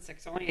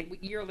 2006, so only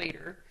a year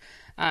later.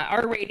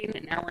 Our rating,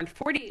 an hour and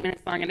 48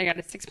 minutes long, and I got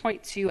a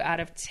 6.2 out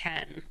of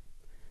 10.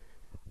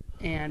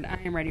 And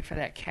I am ready for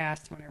that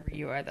cast whenever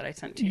you are that I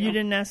sent to you. You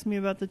didn't ask me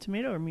about the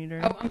tomato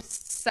meter. Oh, I'm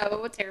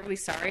so terribly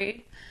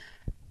sorry.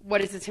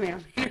 What is the tomato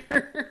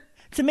meter?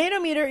 Tomato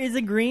meter is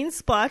a green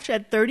splotch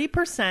at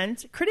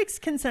 30%. Critics'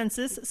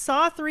 consensus,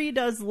 Saw 3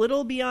 does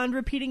little beyond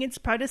repeating its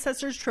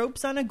predecessor's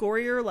tropes on a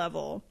gorier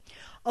level.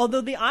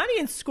 Although the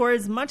audience score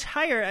is much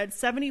higher at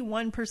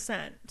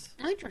 71%.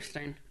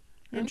 Interesting.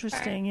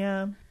 Interesting, Okay.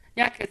 yeah.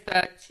 Yeah, because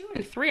 2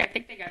 and 3, I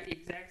think they got the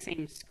exact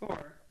same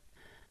score.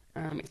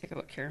 Let me take a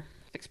look here.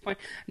 6 point.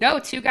 No,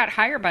 2 got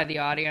higher by the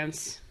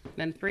audience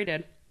than 3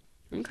 did.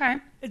 Okay.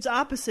 It's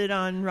opposite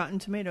on Rotten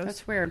Tomatoes.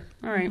 That's weird.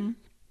 All right.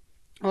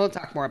 We'll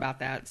talk more about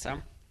that. So, all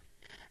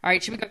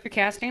right. Should we go through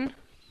casting?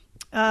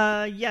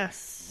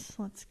 Yes.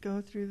 Let's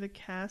go through the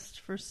cast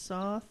for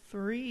Saw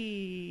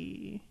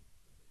 3.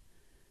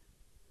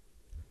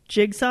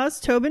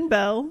 Jigsaw's Tobin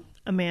Bell.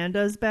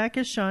 Amanda's back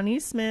as Shawnee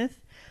Smith.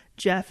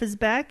 Jeff is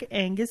back.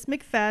 Angus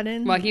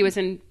McFadden. Well, he was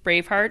in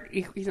Braveheart.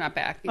 He's not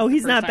back.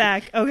 He's not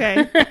back.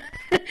 Okay.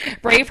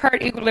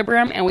 Braveheart,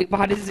 Equilibrium, and We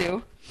Bought a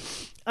Zoo.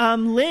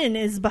 Lynn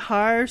is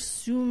Bahar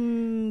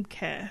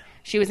Sumke.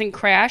 She was in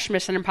Crash,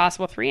 Mission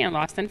Impossible 3, and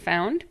Lost and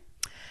Found.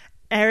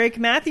 Eric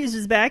Matthews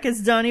is back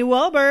as Donnie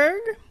Wahlberg.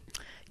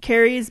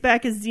 Carrie is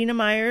back as Dina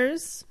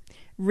Myers.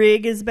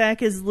 Rig is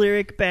back as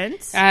Lyric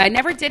Bent. I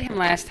never did him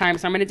last time,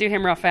 so I'm going to do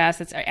him real fast.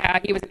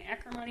 He was in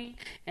Acrimony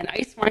and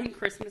Ice Wine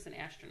Christmas and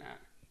Astronaut.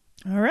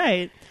 All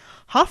right.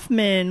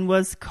 Hoffman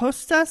was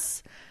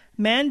Costas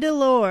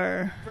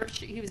Mandylor.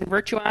 He was in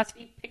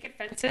Virtuosity, Picket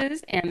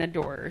Fences, and The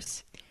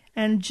Doors.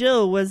 And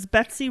Jill was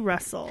Betsy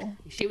Russell.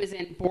 She was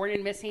in Born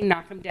and Missing,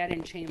 Knock 'em Dead,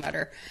 and Chain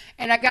Letter.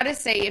 And I got to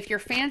say, if you're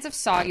fans of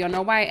Saw, you'll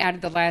know why I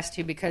added the last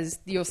two, because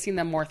you'll see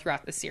them more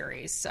throughout the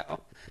series.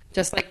 So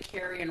just like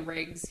Carrie and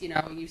Riggs,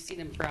 you see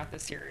them throughout the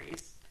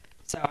series.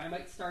 So I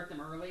might start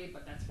them early,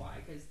 but that's why,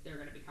 because they're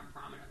going to become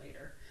prominent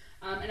later.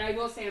 And I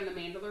will say on the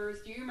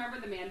Mandalores, do you remember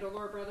the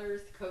Mandalore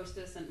brothers,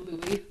 Costas and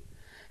Louis?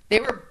 They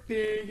were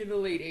big in the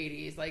late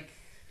 80s, like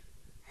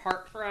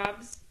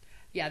heartthrobs.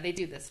 Yeah, they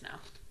do this now.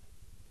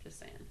 Just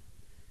saying.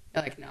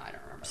 They're like, no, I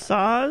don't remember that.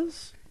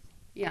 Saws?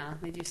 Yeah,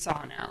 they do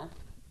Saw now.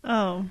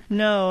 Oh,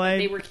 no.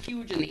 They were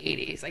huge in the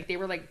 80s. Like, they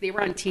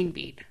were on Teen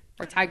Beat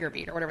or Tiger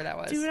Beat or whatever that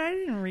was. Dude, I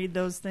didn't read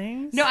those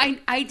things. No,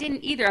 I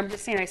didn't either. I'm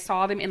just saying I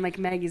saw them in like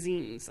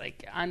magazines,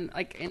 like in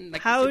like.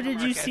 How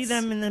did you see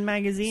them in the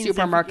magazines?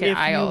 Supermarket if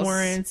aisles. You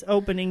weren't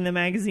opening the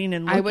magazine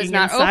and looking I was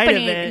not inside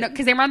opening of it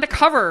because they were on the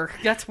cover.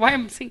 That's why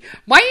I'm saying.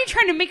 Why are you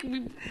trying to make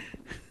me?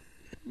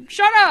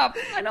 Shut up!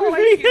 I don't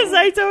like because you.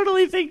 I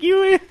totally think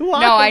you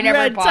walked No, I never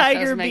read bought Tiger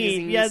those Beat.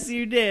 magazines. Yes,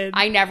 you did.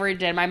 I never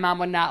did. My mom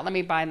would not let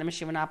me buy them.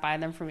 She would not buy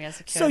them for me as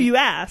a kid. So you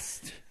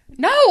asked.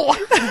 No! I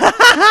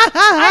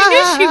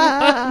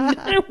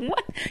knew she would.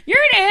 What? You're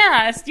an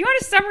ass. Do you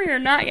want a summary or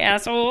not, you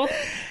asshole?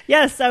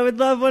 Yes, I would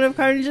love one of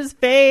Carnage's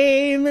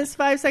famous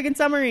 5-second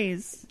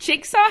summaries.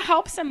 Jigsaw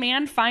helps a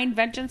man find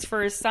vengeance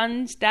for his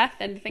son's death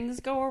and things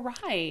go awry.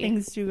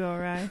 Things do go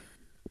awry.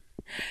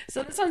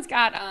 So this one's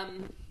got a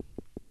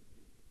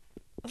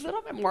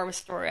little bit more of a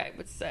story, I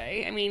would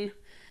say. I mean,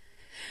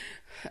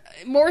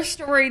 more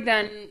story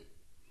than...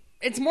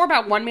 It's more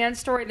about one man's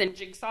story than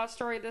Jigsaw's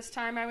story this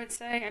time, I would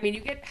say. I mean,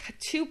 you get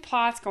two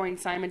plots going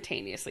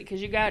simultaneously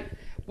because you got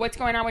what's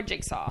going on with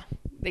Jigsaw.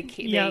 They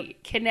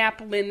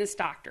kidnap Lynn, this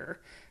doctor,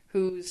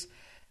 who's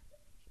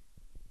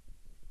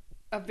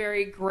a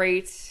very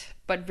great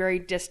but very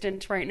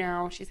distant right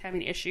now. She's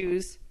having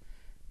issues.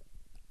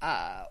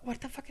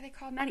 What the fuck are they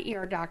called? Not an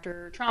ER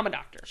doctor, trauma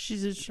doctor.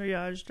 She's a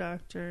triage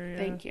doctor. Yeah.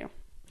 Thank you.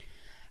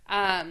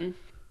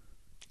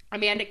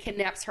 Amanda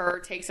kidnaps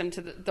her, takes him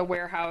to the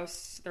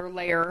warehouse, their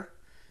lair,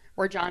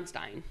 where John's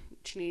dying.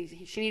 She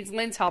needs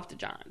Lynn's help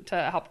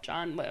to help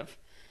John live.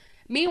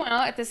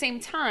 Meanwhile, at the same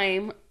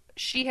time,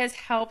 she has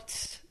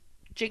helped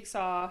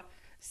Jigsaw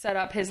set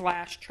up his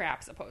last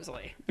trap,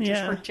 supposedly, which is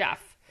for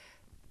Jeff.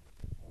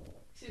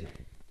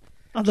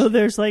 Although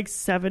there's like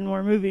 7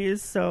 more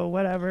movies, so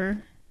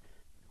whatever.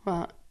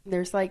 Well,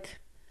 there's like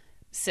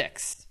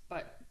 6,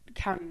 but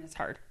counting is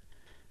hard.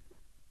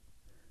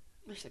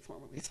 There's 6 more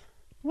movies.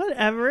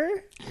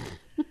 Whatever.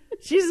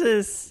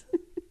 Jesus.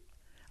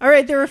 All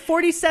right, there are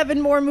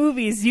 47 more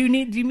movies. Do you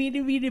need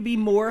me to be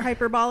more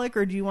hyperbolic,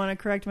 or do you want to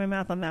correct my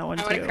math on that one,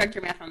 too? I want to correct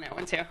your math on that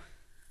one, too.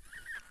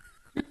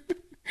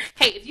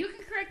 Hey, if you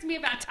can correct me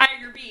about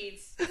Tiger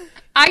Beats,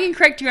 I can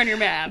correct you on your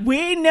math.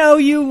 We know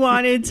you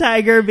wanted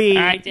Tiger Beat.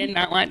 I did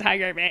not want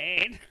Tiger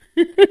Beat.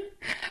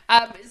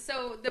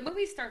 So the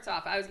movie starts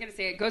off, I was going to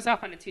say it goes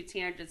off on 2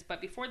 tangents, but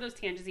before those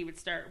tangents even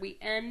start, we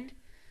end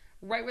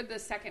right where the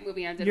second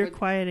movie ended. You're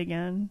quiet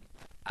again.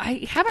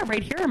 I have it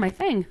right here on my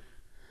thing.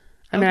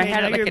 I mean, I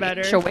had it like an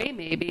inch away,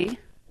 maybe.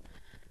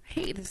 I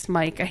hate this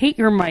mic. I hate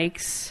your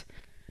mics.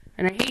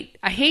 And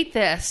I hate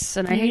this.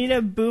 And I need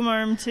a boom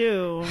arm,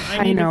 too.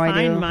 I need to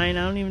find mine.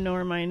 I don't even know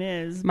where mine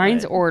is.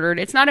 Mine's ordered.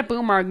 It's not a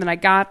boom arm that I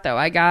got, though.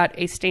 I got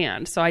a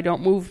stand, so I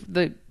don't move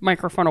the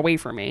microphone away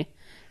from me.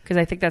 Because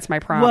I think that's my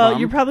problem. Well,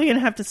 you're probably going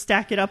to have to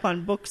stack it up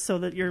on books so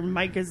that your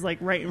mic is like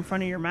right in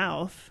front of your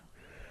mouth.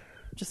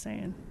 Just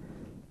saying.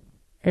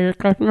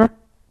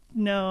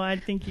 No, I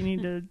think you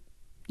need to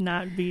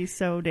not be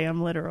so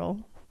damn literal.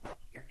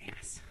 Your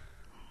ass.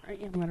 I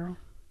am literal.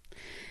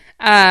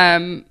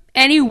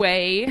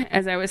 Anyway,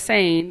 as I was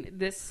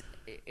saying,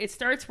 it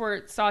starts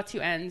where Saw 2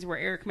 ends, where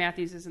Eric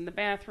Matthews is in the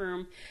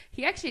bathroom.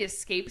 He actually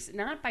escapes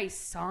not by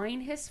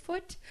sawing his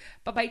foot,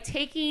 but by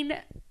taking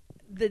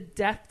the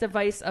death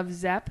device of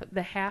Zepp,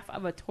 the half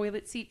of a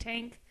toilet seat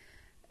tank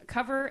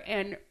cover,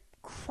 and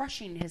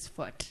crushing his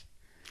foot.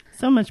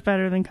 So much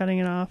better than cutting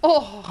it off.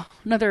 Oh,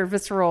 another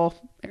visceral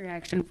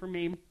reaction for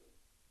me.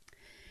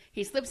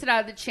 He slips it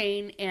out of the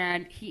chain,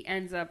 and he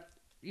ends up,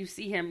 you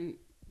see him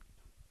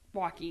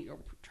walking, or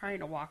trying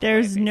to walk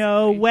There's away,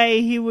 no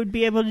way he would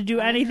be able to do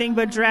anything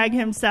but drag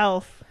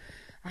himself.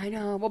 I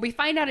know. Well, we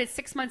find out it's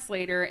 6 months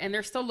later, and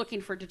they're still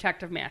looking for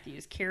Detective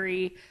Matthews.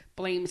 Carrie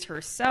blames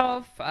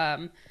herself.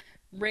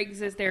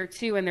 Riggs is there,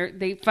 too, and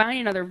they find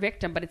another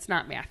victim, but it's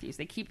not Matthews.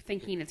 They keep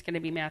thinking it's going to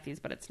be Matthews,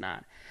 but it's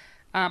not.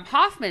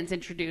 Hoffman's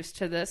introduced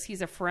to this.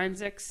 He's a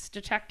forensics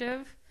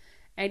detective,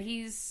 and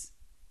he's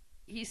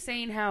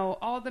saying how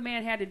all the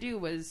man had to do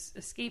was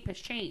escape his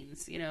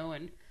chains,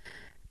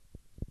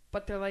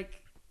 but they're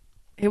like,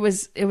 it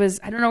was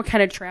I don't know what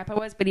kind of trap it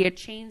was, but he had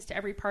chains to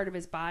every part of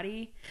his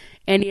body,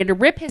 and he had to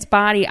rip his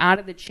body out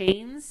of the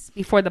chains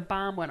before the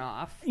bomb went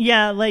off.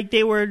 Yeah, like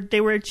they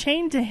were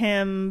chained to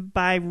him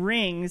by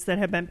rings that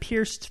had been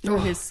pierced through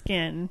his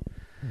skin.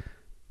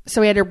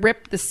 So he had to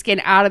rip the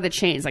skin out of the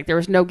chains. Like, there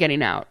was no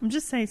getting out. I'm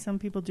just saying some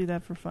people do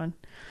that for fun.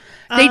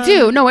 They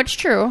do. No, it's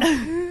true.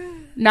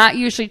 Not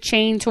usually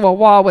chained to a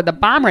wall with a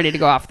bomb ready to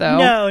go off, though.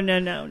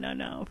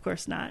 No. Of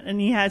course not. And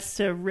he has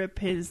to rip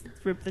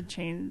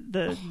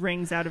the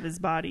rings out of his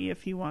body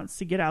if he wants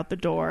to get out the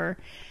door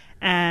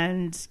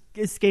and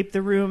escape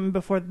the room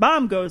before the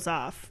bomb goes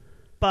off.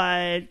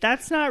 but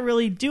that's not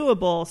really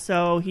doable,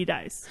 so he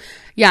dies.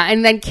 Yeah,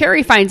 and then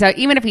Carrie finds out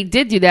even if he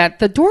did do that,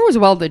 the door was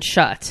welded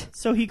shut.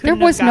 So he couldn't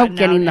There was have no gotten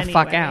getting out the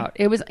fuck anyway. out.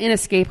 It was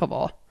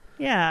inescapable.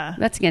 Yeah.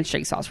 That's against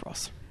Jigsaw's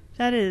rules.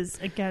 That is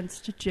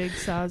against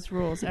Jigsaw's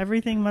rules.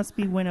 Everything must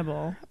be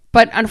winnable.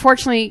 But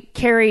unfortunately,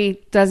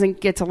 Carrie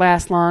doesn't get to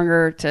last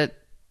longer to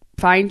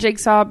find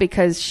Jigsaw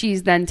because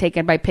she's then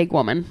taken by Pig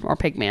Woman or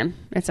Pig Man.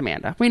 It's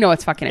Amanda. We know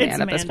it's fucking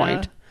Amanda, at this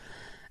point.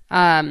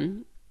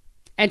 And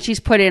she's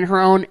put in her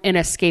own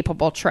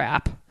inescapable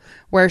trap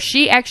where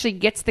she actually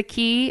gets the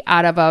key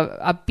out of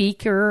a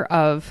beaker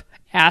of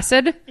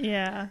acid.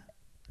 Yeah.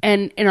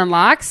 And it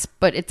unlocks,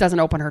 but it doesn't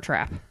open her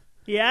trap.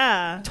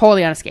 Yeah.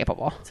 Totally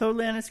unescapable.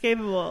 Totally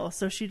unescapable.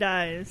 So she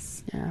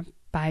dies. Yeah.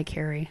 Bye,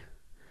 Carrie.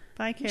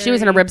 Bye, Carrie. She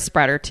was in a rib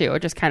spreader, too.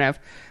 It just kind of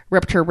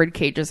ripped her rib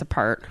cages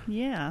apart.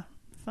 Yeah.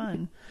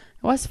 Fun.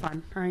 It was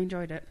fun. I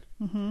enjoyed it.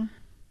 Mm-hmm.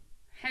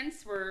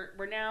 Hence,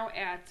 we're now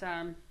at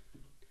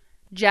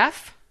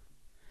Jeff,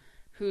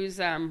 who's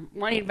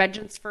wanting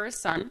vengeance for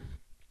his son.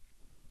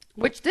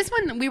 Which this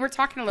one, we were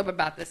talking a little bit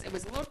about this. It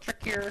was a little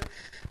trickier.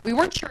 We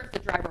weren't sure if the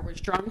driver was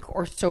drunk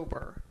or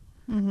sober.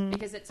 Mm-hmm.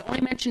 Because it's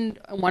only mentioned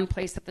in one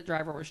place that the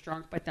driver was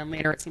drunk, but then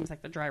later it seems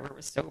like the driver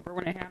was sober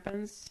when it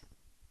happens.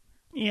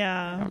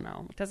 Yeah. I don't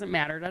know. It doesn't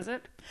matter, does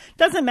it?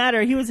 Doesn't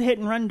matter. He was a hit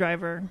and run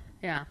driver.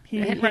 Yeah. He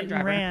a hit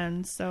and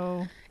ran,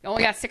 so. He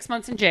only got 6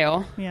 months in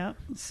jail. Yeah.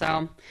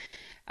 So,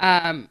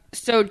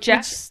 so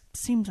Jeff. Which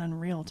seems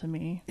unreal to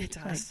me. It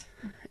does.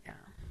 Yeah.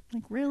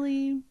 Like,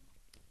 really?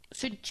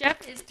 So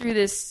Jeff is through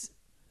this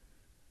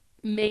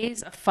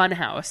maze of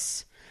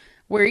funhouse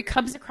where he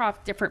comes across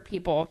different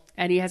people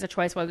and he has a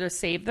choice whether to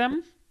save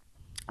them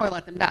or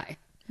let them die.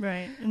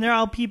 Right. And they're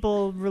all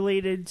people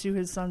related to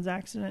his son's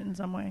accident in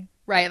some way.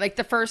 Right. Like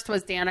the first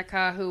was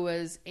Danica, who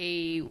was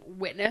a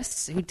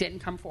witness who didn't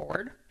come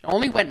forward.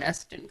 Only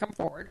witness, didn't come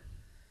forward.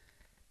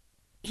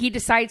 He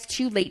decides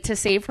too late to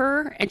save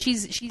her, and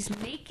she's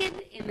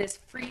naked in this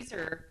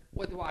freezer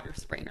with water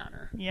spraying on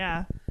her.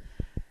 Yeah.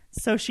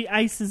 So she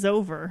ices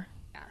over.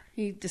 Yeah.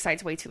 He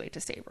decides way too late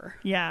to save her.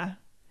 Yeah.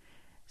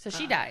 So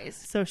she dies.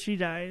 So she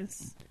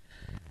dies.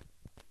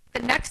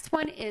 The next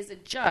one is a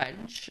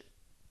judge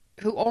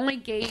who only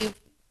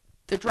gave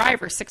the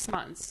driver 6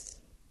 months.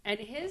 And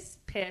his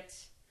pit,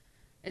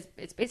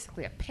 it's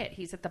basically a pit.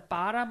 He's at the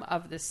bottom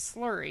of this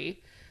slurry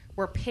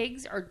where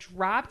pigs are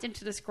dropped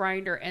into this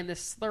grinder and the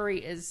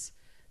slurry is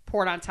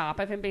poured on top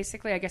of him,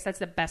 basically. I guess that's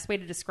the best way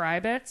to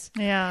describe it.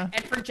 Yeah.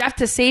 And for Jeff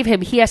to save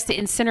him, he has to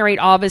incinerate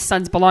all of his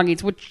son's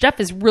belongings, which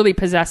Jeff is really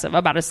possessive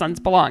about his son's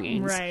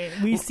belongings. Right.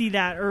 We see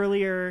that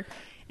earlier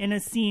in a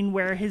scene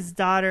where his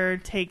daughter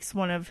takes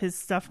one of his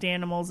stuffed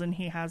animals and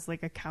he has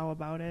like a cow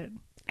about it.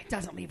 It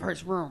doesn't leave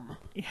his room.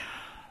 Yeah.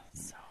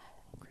 So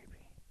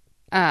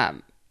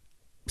creepy.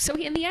 So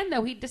in the end,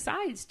 though, he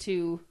decides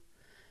to,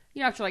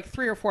 after like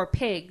 3 or 4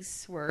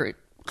 pigs were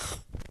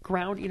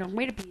ground,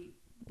 way to be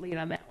lead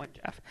on that one,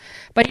 Jeff.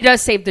 But he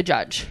does save the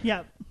judge.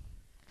 Yep.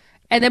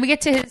 And then we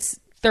get to his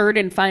third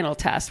and final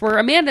test, where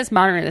Amanda's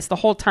monitoring this the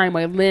whole time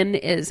while Lynn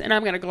is, and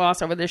I'm going to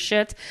gloss over this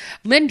shit,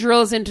 Lynn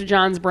drills into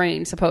John's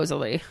brain,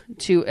 supposedly,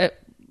 to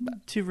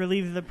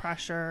relieve the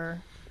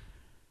pressure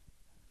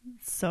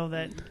so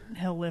that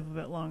he'll live a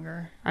bit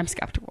longer. I'm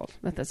skeptical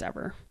that this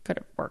ever could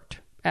have worked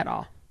at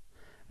all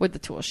with the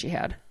tools she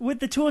had. With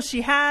the tools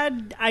she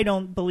had, I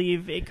don't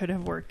believe it could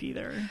have worked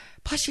either.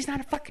 Plus, she's not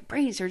a fucking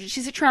brain surgeon.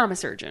 She's a trauma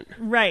surgeon.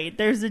 Right.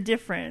 There's a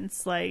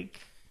difference. Like,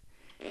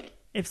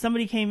 if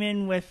somebody came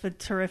in with a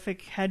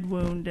terrific head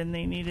wound and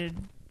they needed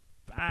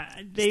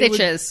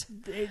stitches,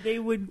 they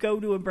would go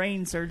to a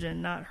brain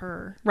surgeon, not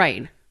her.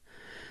 Right.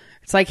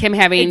 It's like him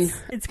having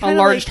it's a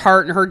enlarged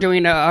heart and her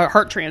doing a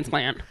heart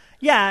transplant.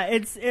 Yeah,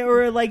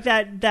 or like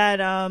that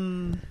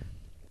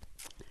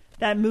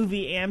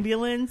movie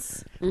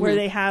Ambulance, where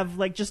they have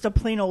like just a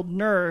plain old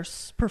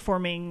nurse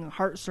performing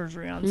heart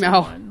surgery on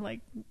someone, like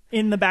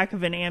in the back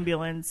of an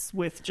ambulance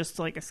with just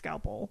like a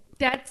scalpel.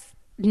 That's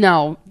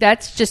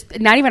just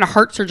not even a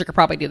heart surgeon could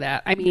probably do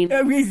that. I mean,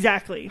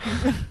 exactly.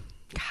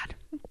 God,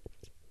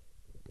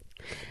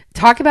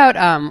 talk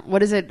about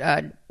what is it?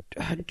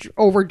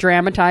 Over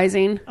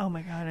dramatizing. Oh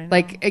my God, I know.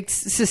 Like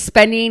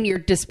suspending your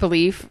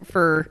disbelief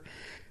for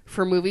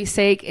movie's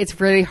sake.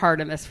 It's really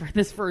hard in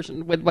this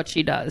version with what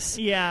she does.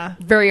 Yeah,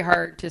 very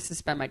hard to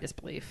suspend my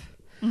disbelief.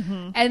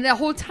 Mm-hmm. And the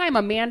whole time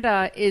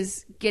Amanda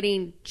is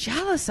getting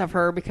jealous of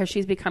her because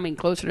she's becoming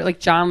closer to, like,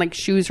 John like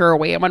shoos her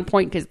away at one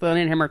point because Lynn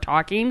and him are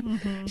talking.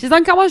 Mm-hmm. She's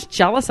like almost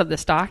jealous of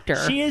this doctor.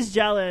 She is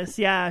jealous.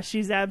 Yeah,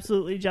 she's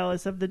absolutely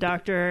jealous of the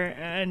doctor,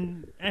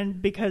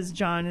 and because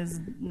John is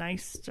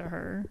nice to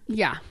her.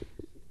 Yeah,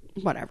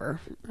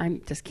 whatever. I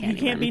just can't. You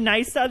can't be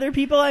nice to other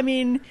people. I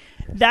mean,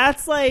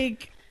 that's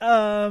like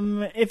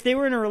if they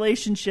were in a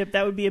relationship,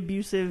 that would be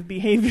abusive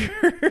behavior.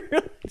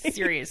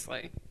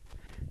 Seriously.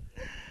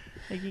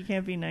 Like, you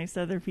can't be nice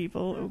to other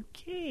people.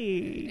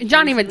 Okay. And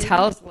John even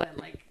tells Lynn,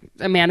 like,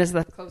 Amanda's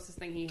the closest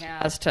thing he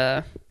has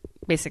to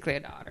basically a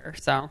daughter.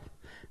 So,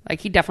 like,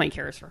 he definitely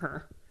cares for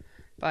her.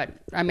 But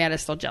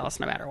Amanda's still jealous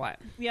no matter what.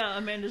 Yeah,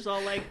 Amanda's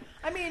all like,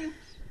 I mean,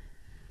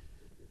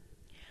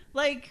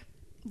 Like,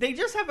 they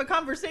just have a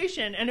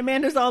conversation, and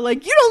Amanda's all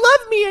like, "You don't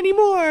love me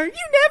anymore. You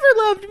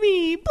never loved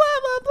me. Blah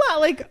blah blah."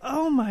 Like,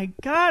 oh my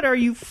God, are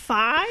you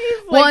 5?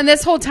 Well, Like, and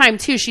this whole time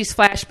too, she's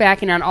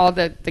flashbacking on all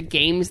the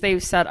games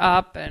they've set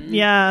up, and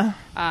yeah,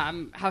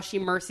 how she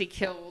mercy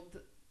killed.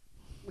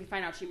 We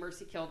find out she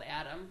mercy killed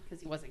Adam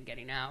because he wasn't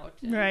getting out.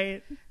 And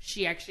right.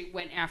 She actually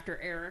went after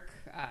Eric.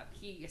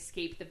 He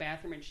escaped the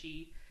bathroom, and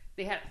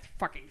they had a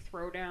fucking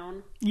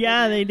throwdown.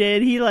 Yeah, they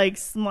did. He like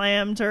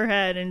slammed her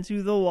head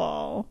into the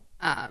wall.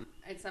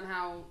 And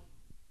somehow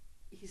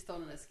he still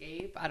didn't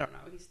escape. I don't know.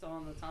 He's still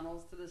in the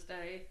tunnels to this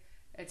day.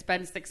 It's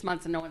been 6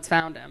 months and no one's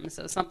found him,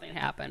 so something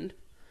happened.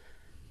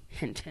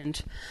 Hint,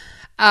 hint.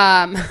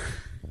 But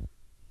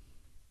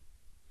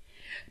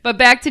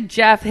back to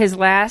Jeff, his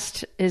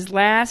last.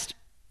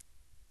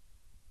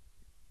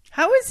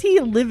 How is he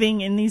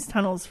living in these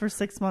tunnels for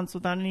 6 months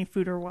without any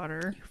food or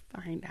water? You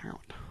find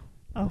out.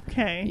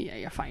 Okay. Yeah,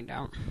 you find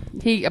out.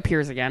 He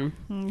appears again.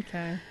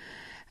 Okay.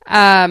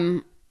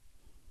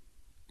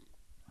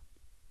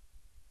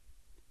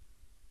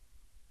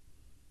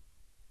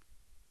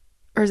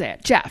 Where's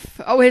that? Jeff.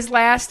 Oh, his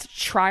last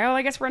trial,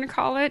 I guess we're going to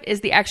call it,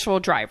 is the actual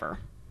driver.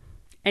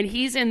 And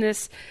he's in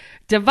this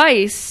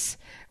device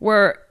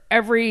where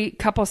every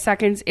couple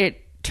seconds it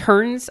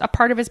turns a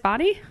part of his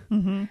body.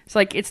 Mm-hmm. So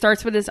like it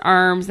starts with his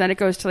arms, then it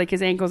goes to like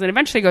his ankles, and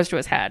eventually goes to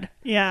his head.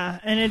 Yeah,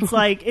 and it's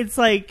like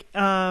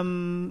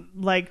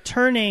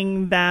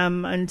turning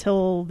them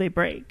until they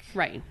break.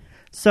 Right.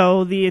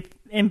 So the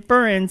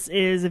inference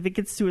is if it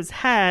gets to his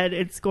head,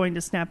 it's going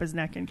to snap his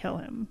neck and kill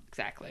him.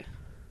 Exactly.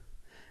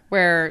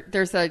 Where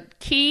there's a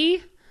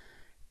key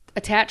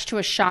attached to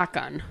a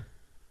shotgun.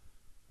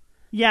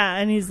 Yeah,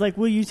 and he's like,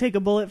 "Will you take a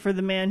bullet for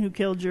the man who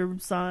killed your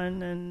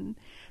son?" And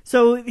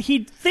so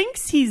he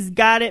thinks he's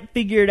got it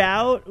figured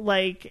out,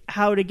 like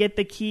how to get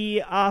the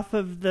key off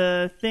of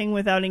the thing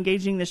without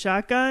engaging the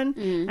shotgun.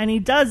 And he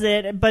does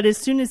it, but as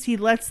soon as he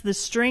lets the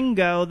string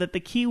go that the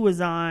key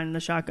was on, the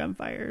shotgun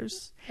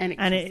fires. And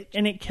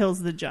it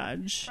kills the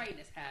judge. Right in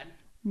his head.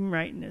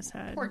 Right in his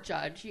head. Poor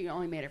judge. He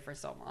only made it for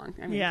so long.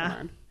 I mean, yeah. Come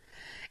on.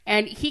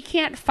 And he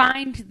can't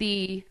find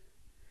the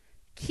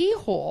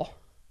keyhole.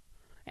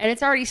 And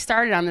it's already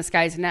started on this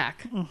guy's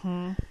neck.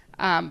 Mm-hmm.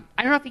 I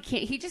don't know if he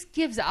can't. He just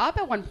gives up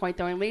at one point,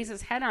 though, and lays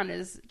his head on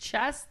his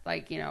chest,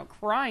 like,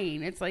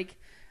 crying. It's like,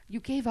 you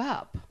gave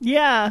up.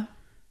 Yeah.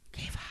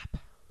 Gave up.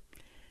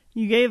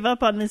 You gave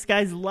up on this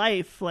guy's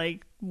life.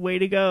 Like, way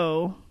to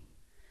go.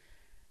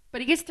 But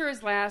he gets through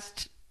his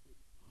last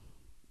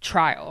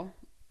trial,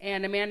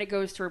 and Amanda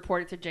goes to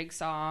report it to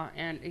Jigsaw,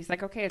 and he's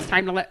like, okay, it's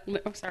time to let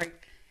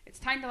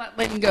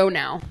Lynn go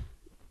now.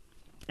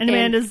 And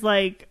Amanda's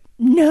like,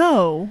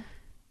 no.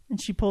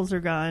 And she pulls her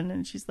gun,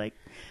 and she's like,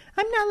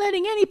 I'm not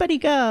letting anybody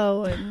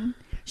go. And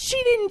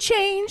she didn't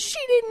change. She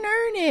didn't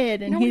earn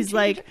it. And he's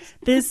like,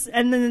 this.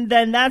 And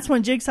then that's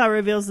when Jigsaw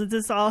reveals that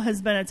this all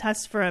has been a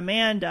test for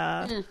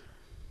Amanda.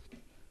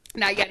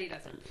 Not yet, he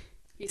doesn't.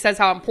 He says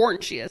how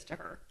important she is to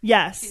her.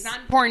 Yes. She's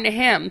not important to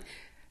him.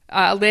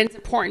 Lynn's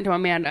important to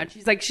Amanda. And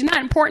she's like, she's not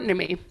important to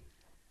me.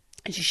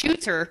 And she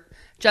shoots her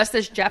just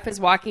as Jeff is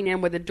walking in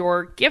with a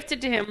door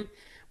gifted to him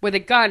with a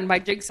gun by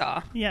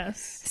Jigsaw. Yes.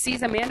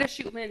 Sees Amanda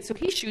shoot Lynn, so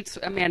he shoots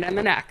Amanda in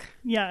the neck.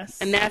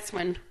 Yes. And that's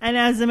when... And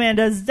as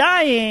Amanda's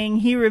dying,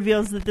 he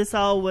reveals that this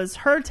all was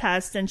her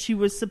test, and she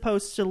was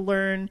supposed to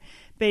learn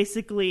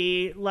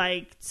basically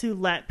like to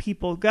let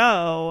people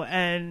go,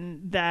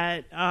 and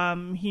that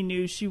he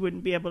knew she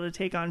wouldn't be able to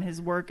take on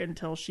his work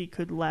until she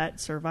could let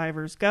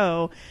survivors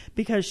go,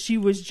 because she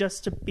was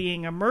just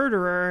being a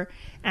murderer,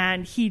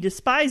 and he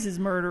despises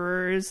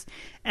murderers,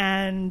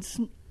 and...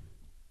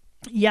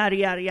 yada,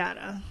 yada,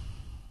 yada.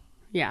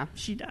 Yeah.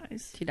 She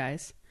dies. She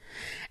dies.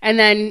 And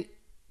then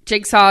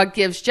Jigsaw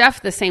gives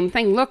Jeff the same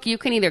thing. Look, you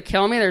can either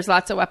kill me, there's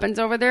lots of weapons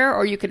over there,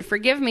 or you could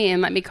forgive me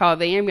and let me call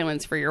the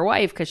ambulance for your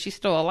wife because she's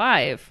still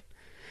alive.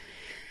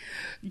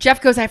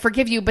 Jeff goes, I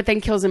forgive you, but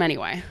then kills him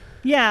anyway.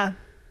 Yeah.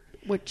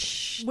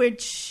 Which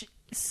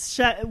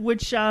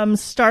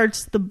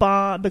starts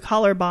the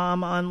collar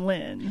bomb on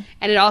Lynn.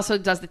 And it also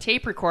does the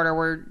tape recorder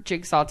where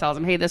Jigsaw tells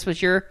him, hey, this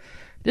was your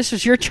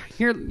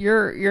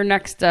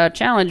next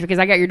challenge because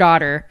I got your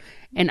daughter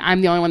and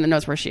I'm the only one that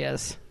knows where she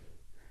is.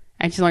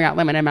 And she's only got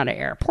limited amount of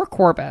air. Poor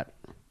Corbett.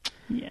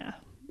 Yeah.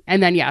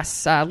 And then,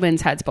 yes,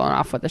 Lynn's head's blown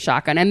off with the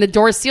shotgun. And the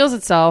door seals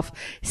itself,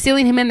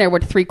 sealing him in there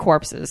with 3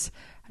 corpses.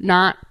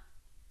 Not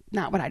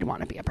what I'd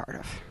want to be a part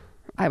of.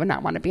 I would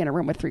not want to be in a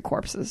room with 3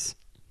 corpses.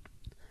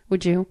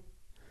 Would you?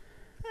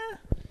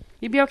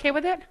 You'd be okay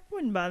with it?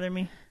 Wouldn't bother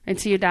me.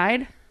 Until you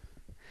died?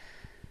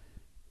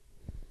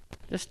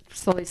 Just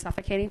slowly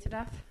suffocating to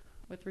death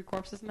with 3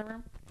 corpses in the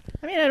room?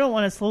 I mean, I don't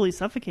want to slowly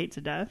suffocate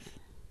to death.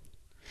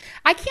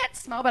 I can't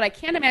smell, but I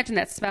can't imagine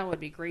that smell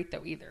would be great,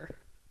 though, either.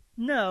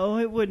 No,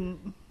 it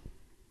wouldn't.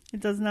 It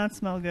does not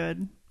smell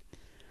good.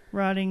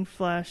 Rotting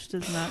flesh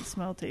does not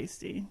smell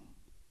tasty.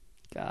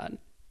 God.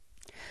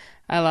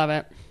 I love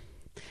it.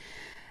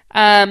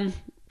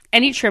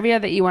 Any trivia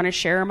that you want to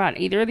share about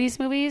either of these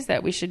movies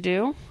that we should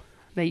do,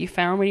 that you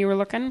found when you were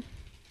looking?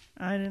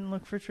 I didn't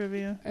look for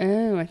trivia.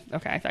 Oh,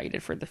 okay. I thought you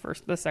did for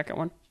the second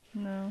one.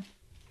 No.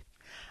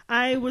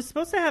 I was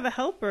supposed to have a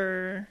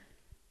helper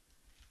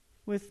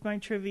with my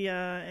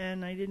trivia,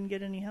 and I didn't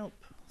get any help.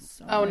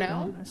 So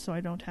So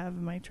I don't have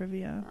my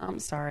trivia. I'm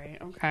sorry.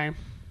 Okay.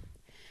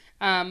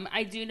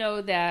 I do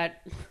know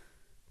that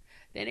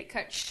they didn't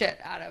cut shit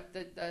out of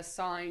the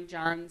sawing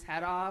John's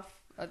head off,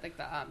 like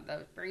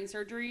the brain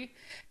surgery,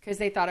 because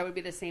they thought it would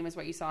be the same as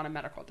what you saw in a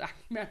medical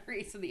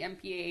documentary. So the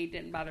MPAA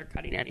didn't bother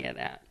cutting any of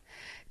that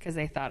because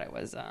they thought it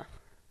was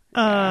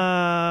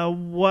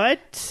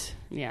what?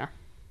 Yeah.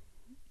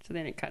 So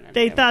they didn't cut any.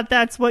 They thought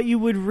that's what you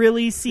would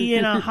really see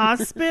in a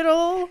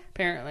hospital?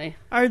 Apparently.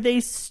 Are they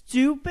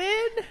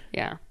stupid?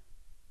 Yeah.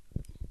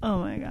 Oh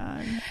my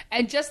God.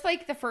 And just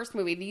like the first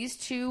movie, these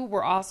two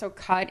were also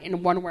cut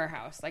in one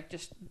warehouse, like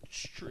just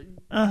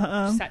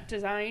set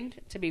designed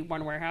to be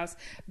one warehouse.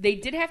 They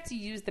did have to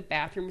use the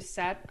bathroom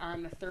set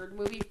on the third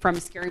movie from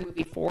Scary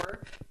Movie 4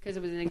 because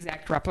it was an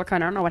exact replica.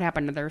 And I don't know what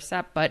happened to their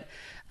set, but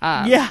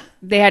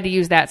they had to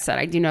use that set.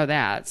 I do know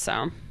that.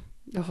 So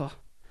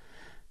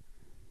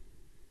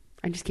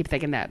I just keep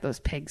thinking that those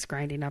pigs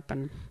grinding up,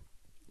 and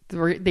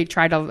they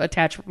try to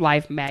attach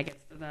live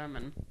maggots to them,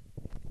 and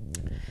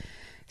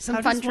some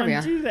How fun does trivia.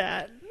 one do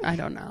that? I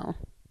don't know.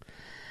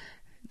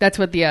 That's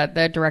what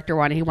the director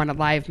wanted. He wanted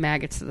live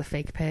maggots to the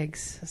fake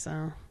pigs.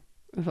 So,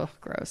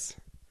 gross.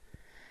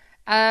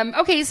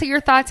 Okay, so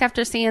your thoughts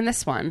after seeing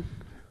this one?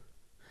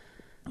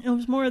 It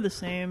was more of the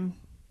same.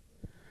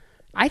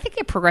 I think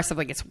it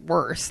progressively gets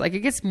worse. Like,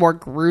 it gets more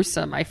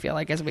gruesome, I feel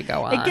like, as we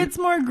go on. It gets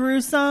more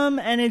gruesome,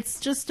 and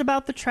it's just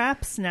about the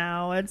traps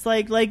now. It's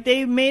like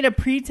they made a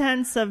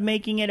pretense of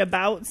making it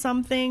about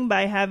something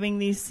by having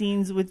these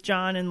scenes with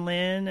John and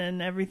Lynn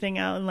and everything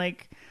out, and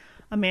like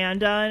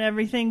Amanda and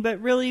everything. But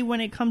really, when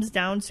it comes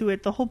down to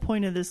it, the whole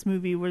point of this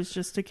movie was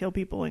just to kill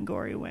people in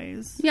gory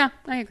ways. Yeah,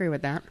 I agree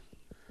with that.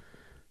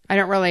 I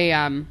don't really...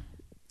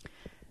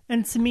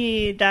 And to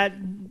me,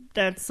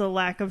 that's a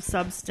lack of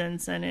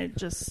substance, and it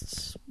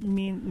just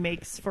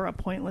makes for a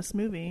pointless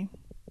movie.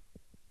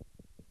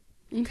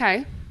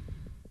 Okay.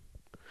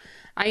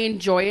 I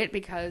enjoy it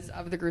because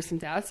of the gruesome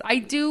deaths. I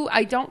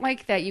don't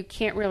like that you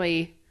can't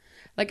really...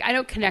 Like, I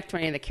don't connect to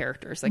any of the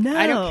characters. Like, No.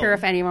 I don't care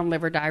if any of them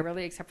live or die,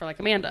 really, except for, like,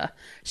 Amanda.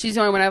 She's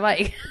the only one I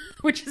like,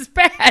 which is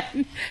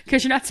bad,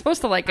 because you're not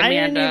supposed to like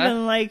Amanda. I didn't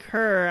even like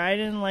her. I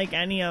didn't like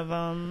any of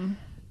them.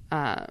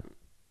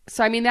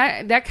 So, I mean,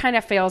 that kind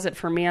of fails it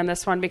for me on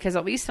this one, because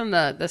at least in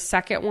the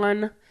second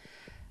one,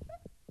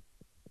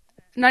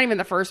 not even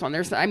the first one,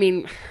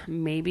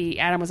 maybe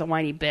Adam was a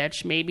whiny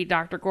bitch. Maybe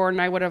Dr. Gordon,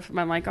 I would have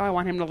been like, oh, I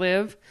want him to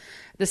live.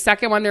 The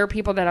second one, there were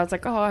people that I was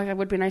like, oh, it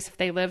would be nice if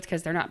they lived,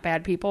 because they're not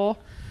bad people.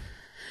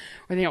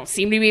 Or they don't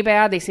seem to be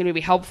bad. They seem to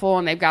be helpful,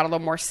 and they've got a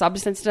little more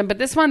substance to them. But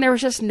this one, there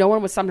was just no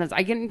one with substance.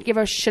 I didn't give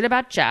a shit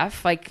about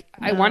Jeff. Like,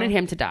 no. I wanted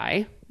him to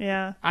die.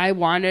 Yeah. I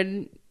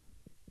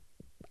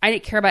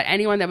didn't care about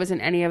anyone that was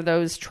in any of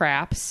those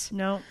traps.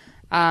 No.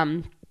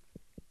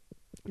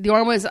 The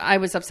only one I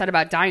was upset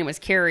about dying was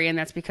Carrie, and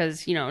that's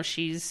because,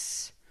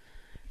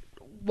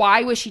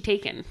 why was she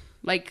taken?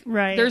 Like,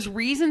 right. There's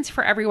reasons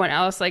for everyone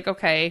else. Like,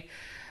 okay,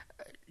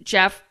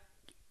 Jeff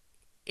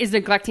is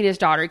neglecting his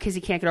daughter because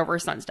he can't get over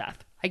his son's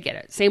death. I get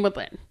it. Same with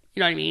Lynn. You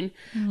know what I mean?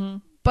 Mm-hmm.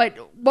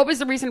 But what was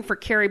the reason for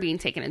Carrie being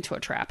taken into a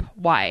trap?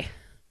 Why?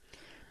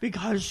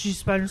 Because she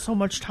spent so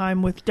much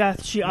time with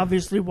death, she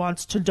obviously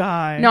wants to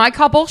die. No, I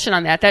call bullshit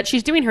on that. That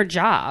she's doing her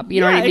job.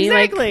 You know what I mean?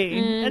 Exactly.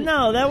 Like, And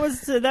no, that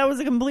was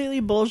a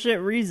completely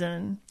bullshit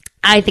reason.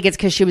 I think it's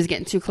because she was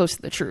getting too close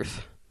to the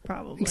truth.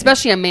 Probably.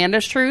 Especially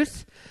Amanda's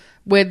truth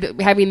with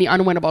having the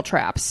unwinnable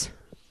traps.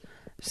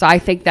 So I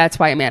think that's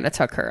why Amanda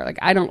took her. Like,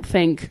 I don't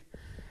think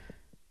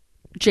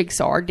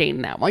Jigsaw or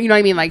Dane that one. You know what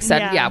I mean? Like,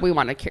 said, yeah we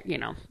want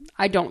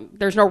to,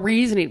 there's no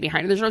reasoning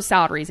behind it. There's no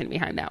solid reason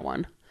behind that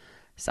one.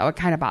 So it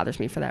kind of bothers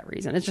me for that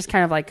reason. It's just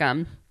kind of like,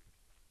 I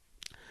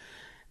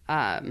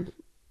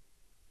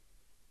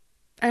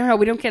don't know.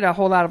 We don't get a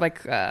whole lot of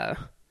like,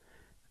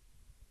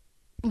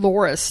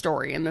 Laura's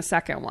story in the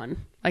second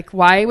one. Like,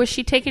 why was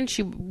she taken?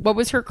 What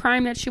was her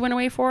crime that she went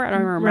away for? I don't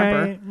even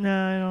remember. Right.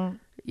 No, I don't.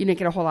 You didn't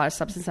get a whole lot of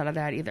substance out of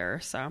that either.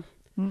 So,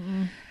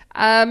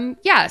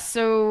 yeah.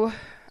 So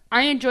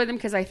I enjoy them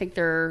because I think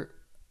they're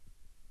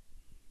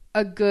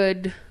a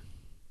good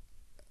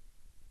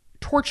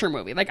torture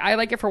movie. Like, I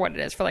like it for what it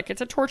is. For like,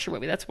 it's a torture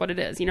movie. That's what it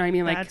is. You know what I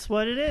mean? Like, that's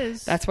what it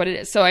is. That's what it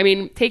is. So, I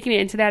mean, taking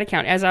it into that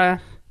account and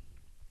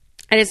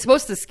it's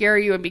supposed to scare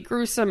you and be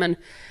gruesome and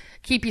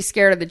keep you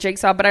scared of the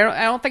Jigsaw, but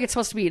I don't think it's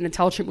supposed to be an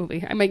intelligent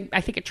movie. I mean,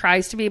 I think it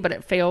tries to be, but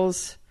it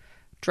fails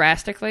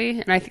drastically,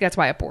 and I think that's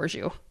why it bores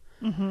you.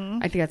 Mm-hmm.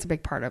 I think that's a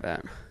big part of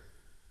it.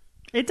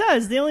 It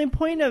does. The only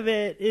point of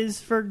it is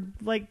for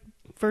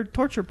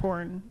torture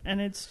porn, and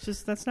it's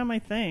just, that's not my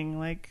thing.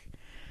 Like,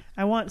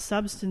 I want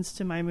substance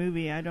to my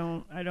movie. I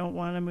don't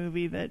want a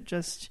movie that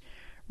just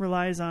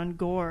relies on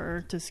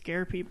gore to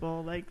scare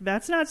people. Like,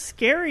 that's not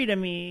scary to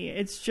me.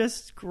 It's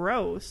just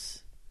gross.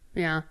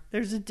 Yeah.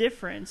 There's a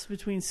difference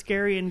between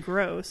scary and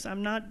gross. I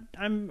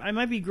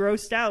might be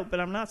grossed out,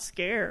 but I'm not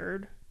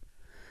scared.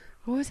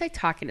 Who was I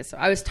talking to? So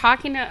I was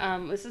talking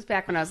to, this is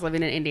back when I was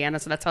living in Indiana,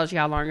 so that tells you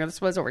how long ago this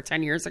was, over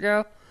 10 years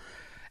ago.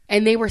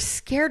 And they were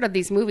scared of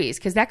these movies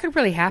because that could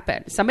really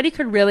happen. Somebody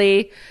could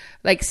really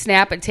like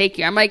snap and take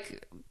you. I'm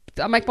like,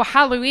 well,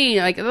 Halloween,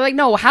 like, they're like,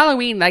 no,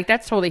 Halloween, like,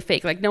 that's totally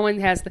fake. Like, no one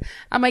has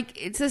I'm like,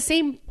 it's the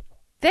same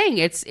thing.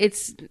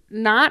 It's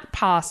not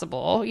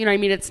possible. You know what I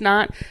mean? It's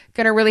not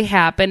going to really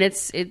happen.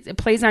 It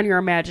plays on your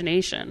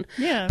imagination.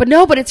 Yeah. But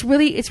no, but it's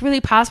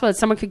really possible that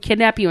someone could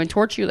kidnap you and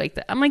torture you like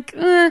that. I'm like,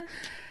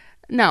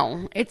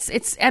 no,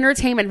 it's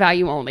entertainment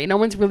value only. No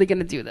one's really going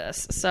to do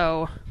this.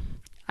 So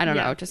I don't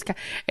know. Just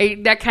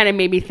that kind of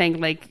made me think,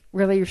 like,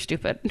 really, you're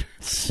stupid.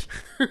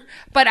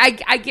 But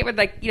I get what,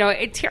 like, you know,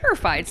 it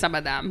terrified some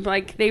of them.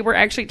 Like, they were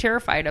actually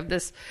terrified of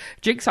this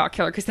jigsaw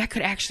killer because that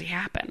could actually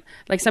happen.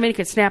 Like, somebody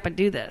could snap and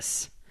do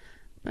this.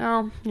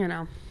 Well, you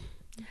know,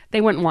 they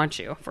wouldn't want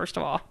you, first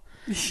of all.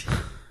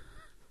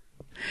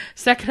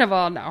 Second of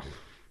all, no.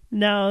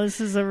 No,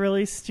 this is a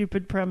really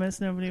stupid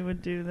premise. Nobody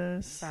would do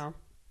this. So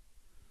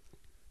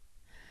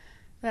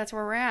that's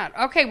where we're at.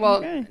 Okay,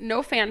 well,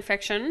 no fan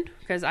fiction,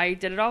 because I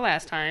did it all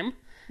last time.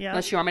 Yeah.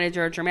 Unless you want me to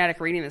do a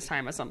dramatic reading this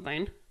time of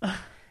something.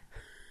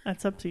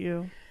 That's up to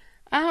you.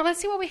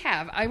 Let's see what we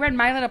have. I read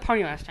My Little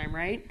Pony last time,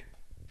 right?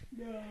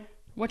 No.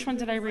 Which one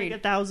did I read?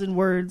 Like 1,000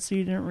 words, so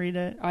you didn't read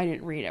it. I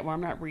didn't read it. Well,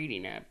 I'm not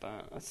reading it,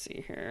 but let's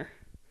see here.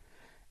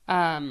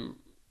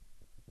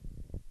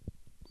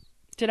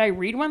 Did I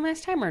read one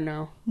last time or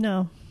no?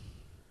 No.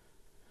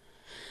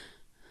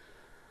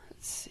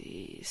 Let's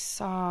see.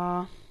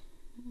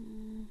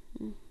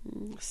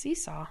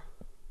 Seesaw.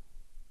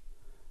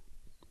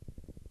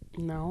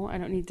 No, I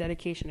don't need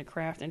dedication to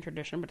craft and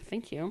tradition, but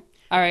thank you.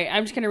 All right,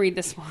 I'm just going to read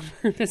this one,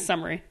 this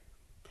summary.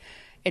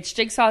 It's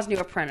Jigsaw's new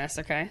apprentice,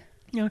 okay?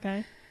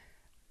 Okay.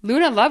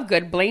 Luna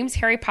Lovegood blames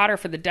Harry Potter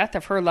for the death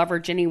of her lover,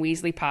 Ginny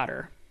Weasley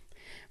Potter.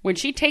 When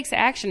she takes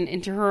action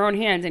into her own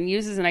hands and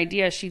uses an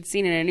idea she'd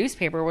seen in a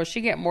newspaper, will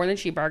she get more than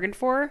she bargained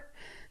for?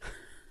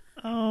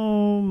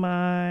 Oh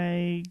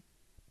my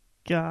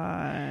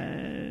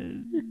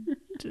God.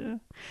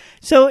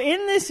 So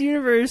in this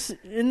universe,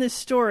 in this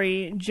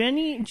story,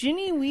 Ginny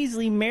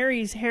Weasley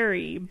marries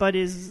Harry, but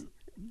is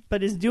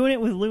doing it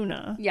with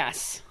Luna.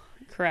 Yes,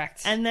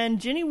 correct. And then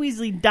Ginny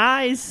Weasley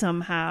dies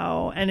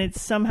somehow, and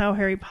it's somehow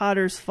Harry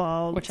Potter's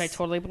fault. Which I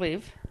totally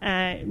believe.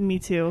 Me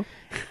too.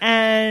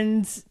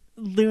 And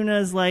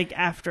Luna's like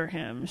after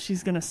him.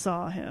 She's gonna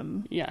saw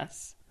him.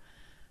 Yes.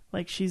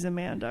 Like she's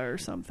Amanda or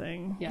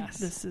something. Yes.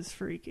 This is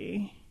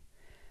freaky.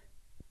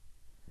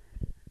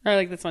 I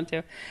like this one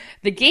too.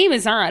 The game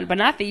is on, but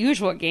not the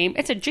usual game.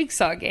 It's a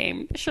jigsaw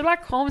game.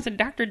 Sherlock Holmes and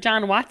Dr.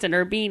 John Watson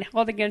are being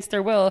held against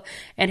their will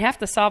and have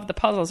to solve the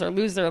puzzles or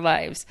lose their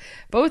lives.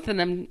 Both of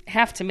them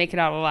have to make it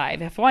out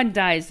alive. If one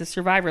dies, the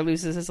survivor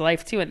loses his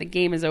life too, and the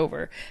game is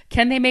over.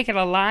 Can they make it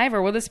alive,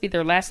 or will this be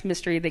their last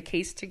mystery they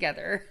case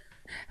together?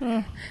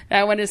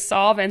 That one is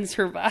solve and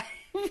survive.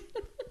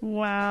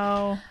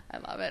 Wow. I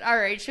love it. All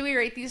right, should we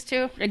rate these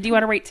two? Do you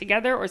want to rate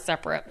together or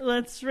separate?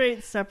 Let's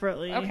rate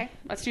separately. Okay,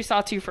 let's do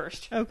Saw 2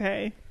 first.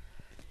 Okay.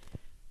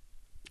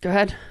 Go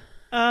ahead.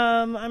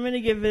 I'm going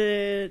to give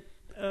it...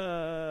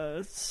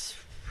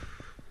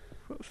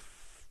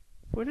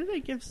 what did I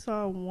give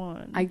Saw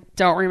 1? I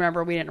don't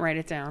remember. We didn't write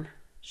it down.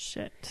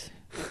 Shit.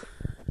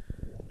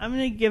 I'm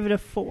going to give it a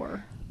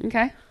 4.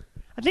 Okay.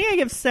 I think I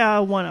give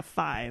Saw 1 a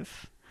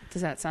 5.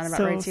 Does that sound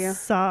about right to you?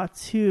 Saw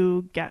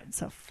 2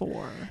 gets a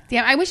 4.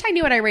 Damn, I wish I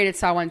knew what I rated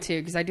Saw 1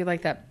 too, because I do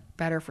like that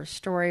better for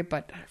story,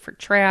 but for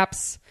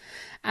traps,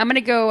 I'm going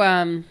to go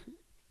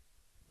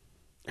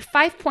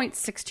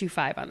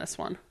 5.625 on this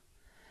one.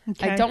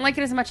 Okay. I don't like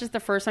it as much as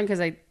the first one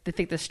because I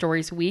think the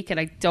story's weak, and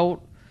I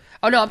don't...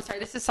 Oh, no, I'm sorry.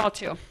 This is Saw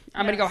 2.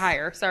 I'm going to go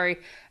higher. Sorry.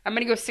 I'm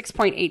going to go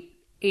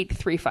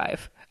 6.835.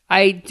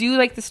 I do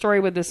like the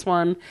story with this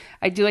one.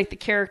 I do like the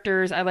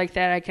characters. I like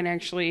that I can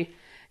actually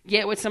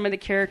get with some of the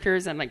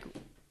characters and like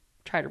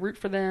try to root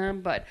for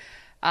them. But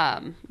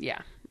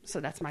yeah, so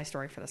that's my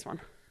story for this one.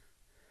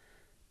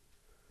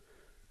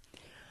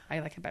 I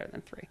like it better than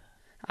 3,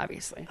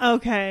 obviously.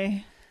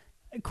 Okay,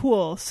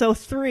 cool. So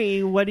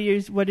 3, what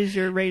is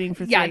your rating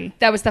for 3? Yeah,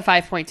 that was the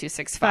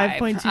 5.265.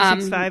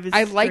 5.265 is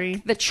I like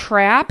 3. the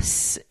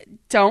traps.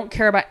 Don't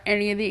care about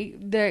any of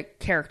the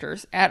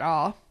characters at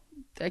all,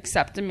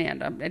 except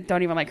Amanda. I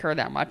don't even like her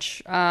that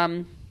much.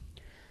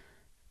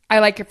 I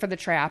like it for the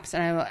traps,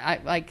 and I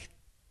like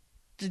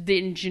the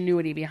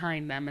ingenuity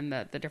behind them and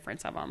the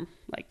difference of them.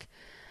 Like,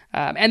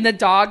 and the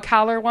dog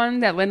collar one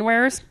that Lynn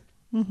wears,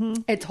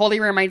 it totally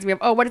reminds me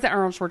of, what is that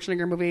Arnold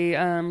Schwarzenegger movie?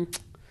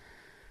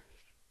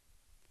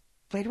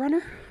 Blade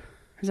Runner?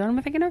 Is that what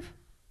I'm thinking of?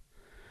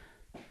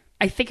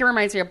 I think it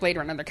reminds me of Blade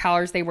Runner. The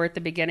collars they wear at the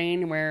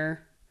beginning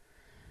where...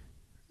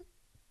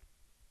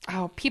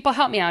 Oh, people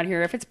help me out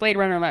here. If it's Blade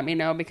Runner, let me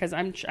know, because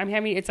I'm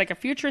having... It's like a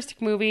futuristic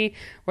movie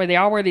where they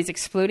all wear these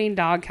exploding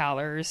dog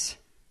collars.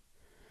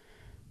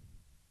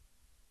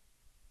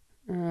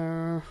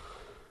 Maybe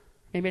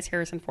it's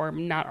Harrison Ford,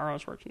 not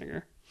Arnold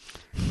Schwarzenegger.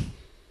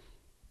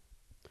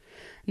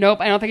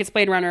 Nope, I don't think it's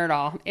Blade Runner at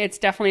all. It's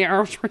definitely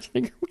Arnold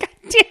Schwarzenegger. God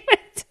damn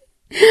it.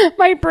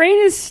 My brain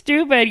is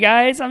stupid,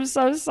 guys. I'm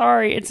so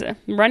sorry. It's a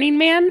Running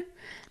Man?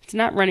 It's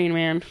not Running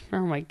Man.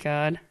 Oh my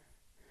God.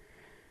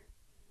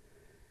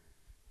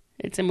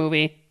 It's a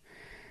movie.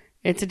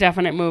 It's a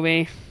definite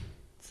movie.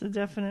 It's a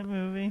definite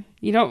movie.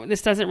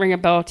 This doesn't ring a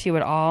bell to you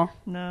at all?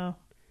 No.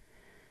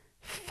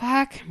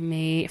 Fuck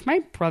me. If my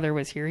brother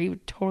was here, he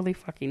would totally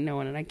fucking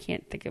know it, and I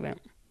can't think of it.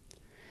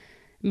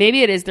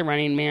 Maybe it is The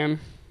Running Man.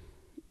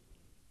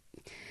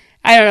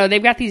 I don't know.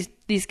 They've got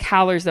these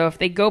collars, though. If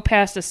they go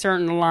past a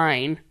certain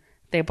line,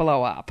 they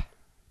blow up.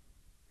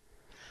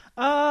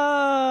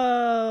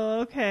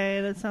 Oh,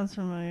 okay. That sounds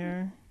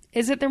familiar.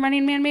 Is it The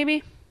Running Man,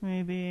 maybe?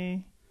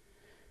 Maybe.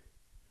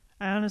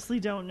 I honestly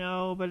don't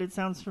know, but it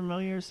sounds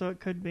familiar, so it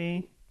could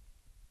be.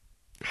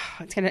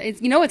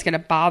 It's gonna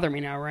bother me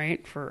now,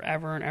 right?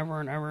 Forever and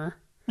ever and ever.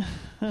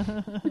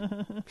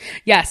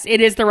 Yes, it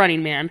is The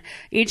Running Man.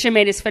 Each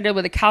inmate is fitted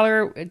with a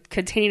collar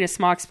containing a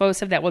small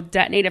explosive that will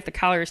detonate if the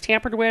collar is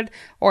tampered with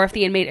or if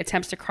the inmate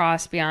attempts to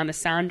cross beyond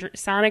the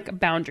sonic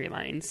boundary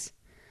lines.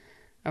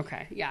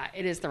 Okay, yeah,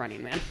 it is The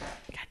Running Man.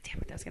 God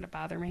damn it, that's gonna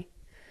bother me.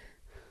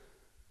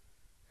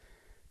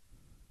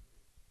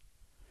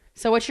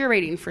 So what's your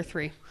rating for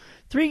 3?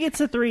 3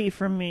 gets a 3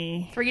 from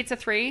me. 3 gets a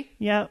 3?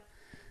 Yep.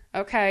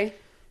 Okay.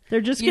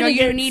 They're just going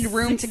to you need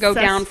room to go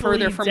down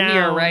further from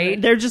here, right?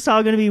 They're just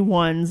all going to be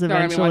 1s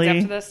eventually.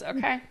 After this?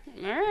 Okay.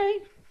 All right.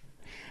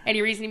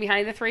 Any reasoning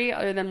behind the 3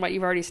 other than what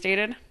you've already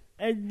stated?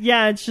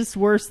 Yeah, it's just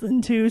worse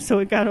than 2, so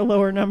it got a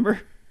lower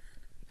number.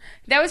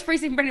 That was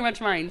pretty much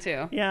mine,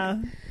 too.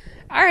 Yeah.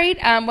 All right.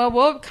 Well,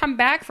 we'll come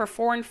back for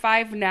 4 and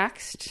 5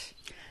 next.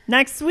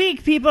 Next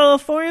week, people,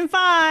 4 and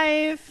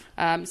 5.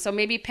 So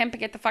maybe Pimp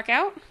get the fuck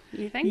out,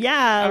 you think?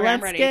 Yeah, okay,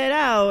 let's get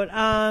out.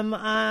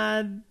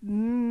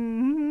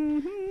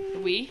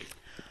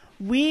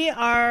 We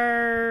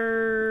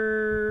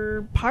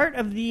are part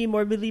of the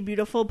Morbidly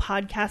Beautiful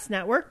podcast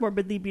network.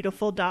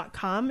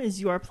 Morbidlybeautiful.com is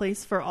your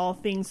place for all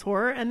things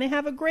horror, and they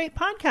have a great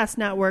podcast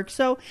network.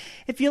 So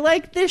if you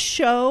like this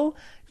show,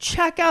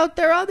 check out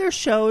their other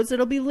shows.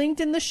 It'll be linked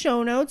in the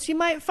show notes. You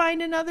might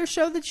find another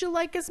show that you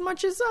like as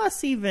much as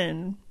us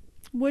even.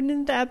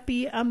 Wouldn't that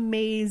be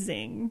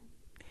amazing?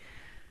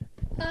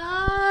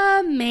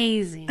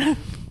 Amazing.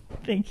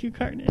 Thank you,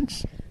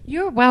 Carnage.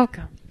 You're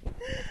welcome.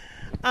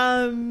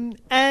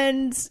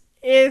 And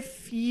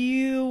if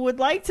you would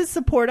like to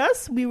support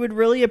us, we would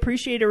really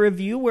appreciate a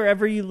review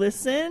wherever you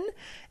listen.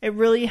 It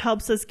really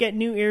helps us get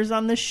new ears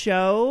on the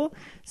show.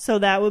 So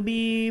that would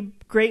be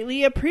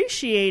greatly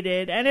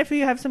appreciated. And if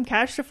you have some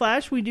cash to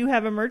flash, we do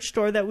have a merch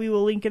store that we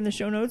will link in the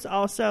show notes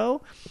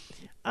also.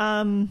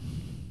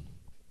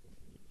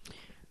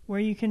 Where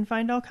you can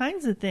find all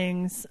kinds of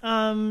things.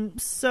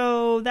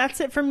 So that's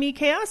it from me,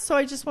 Chaos. So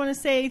I just want to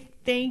say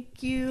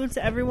thank you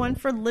to everyone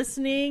for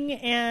listening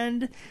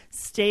and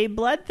stay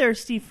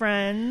bloodthirsty,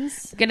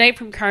 friends. Good night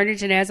from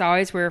Carnage, and as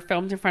always, we're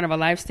filmed in front of a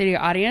live studio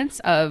audience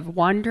of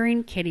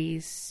wandering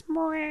kitties.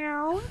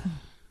 Meow.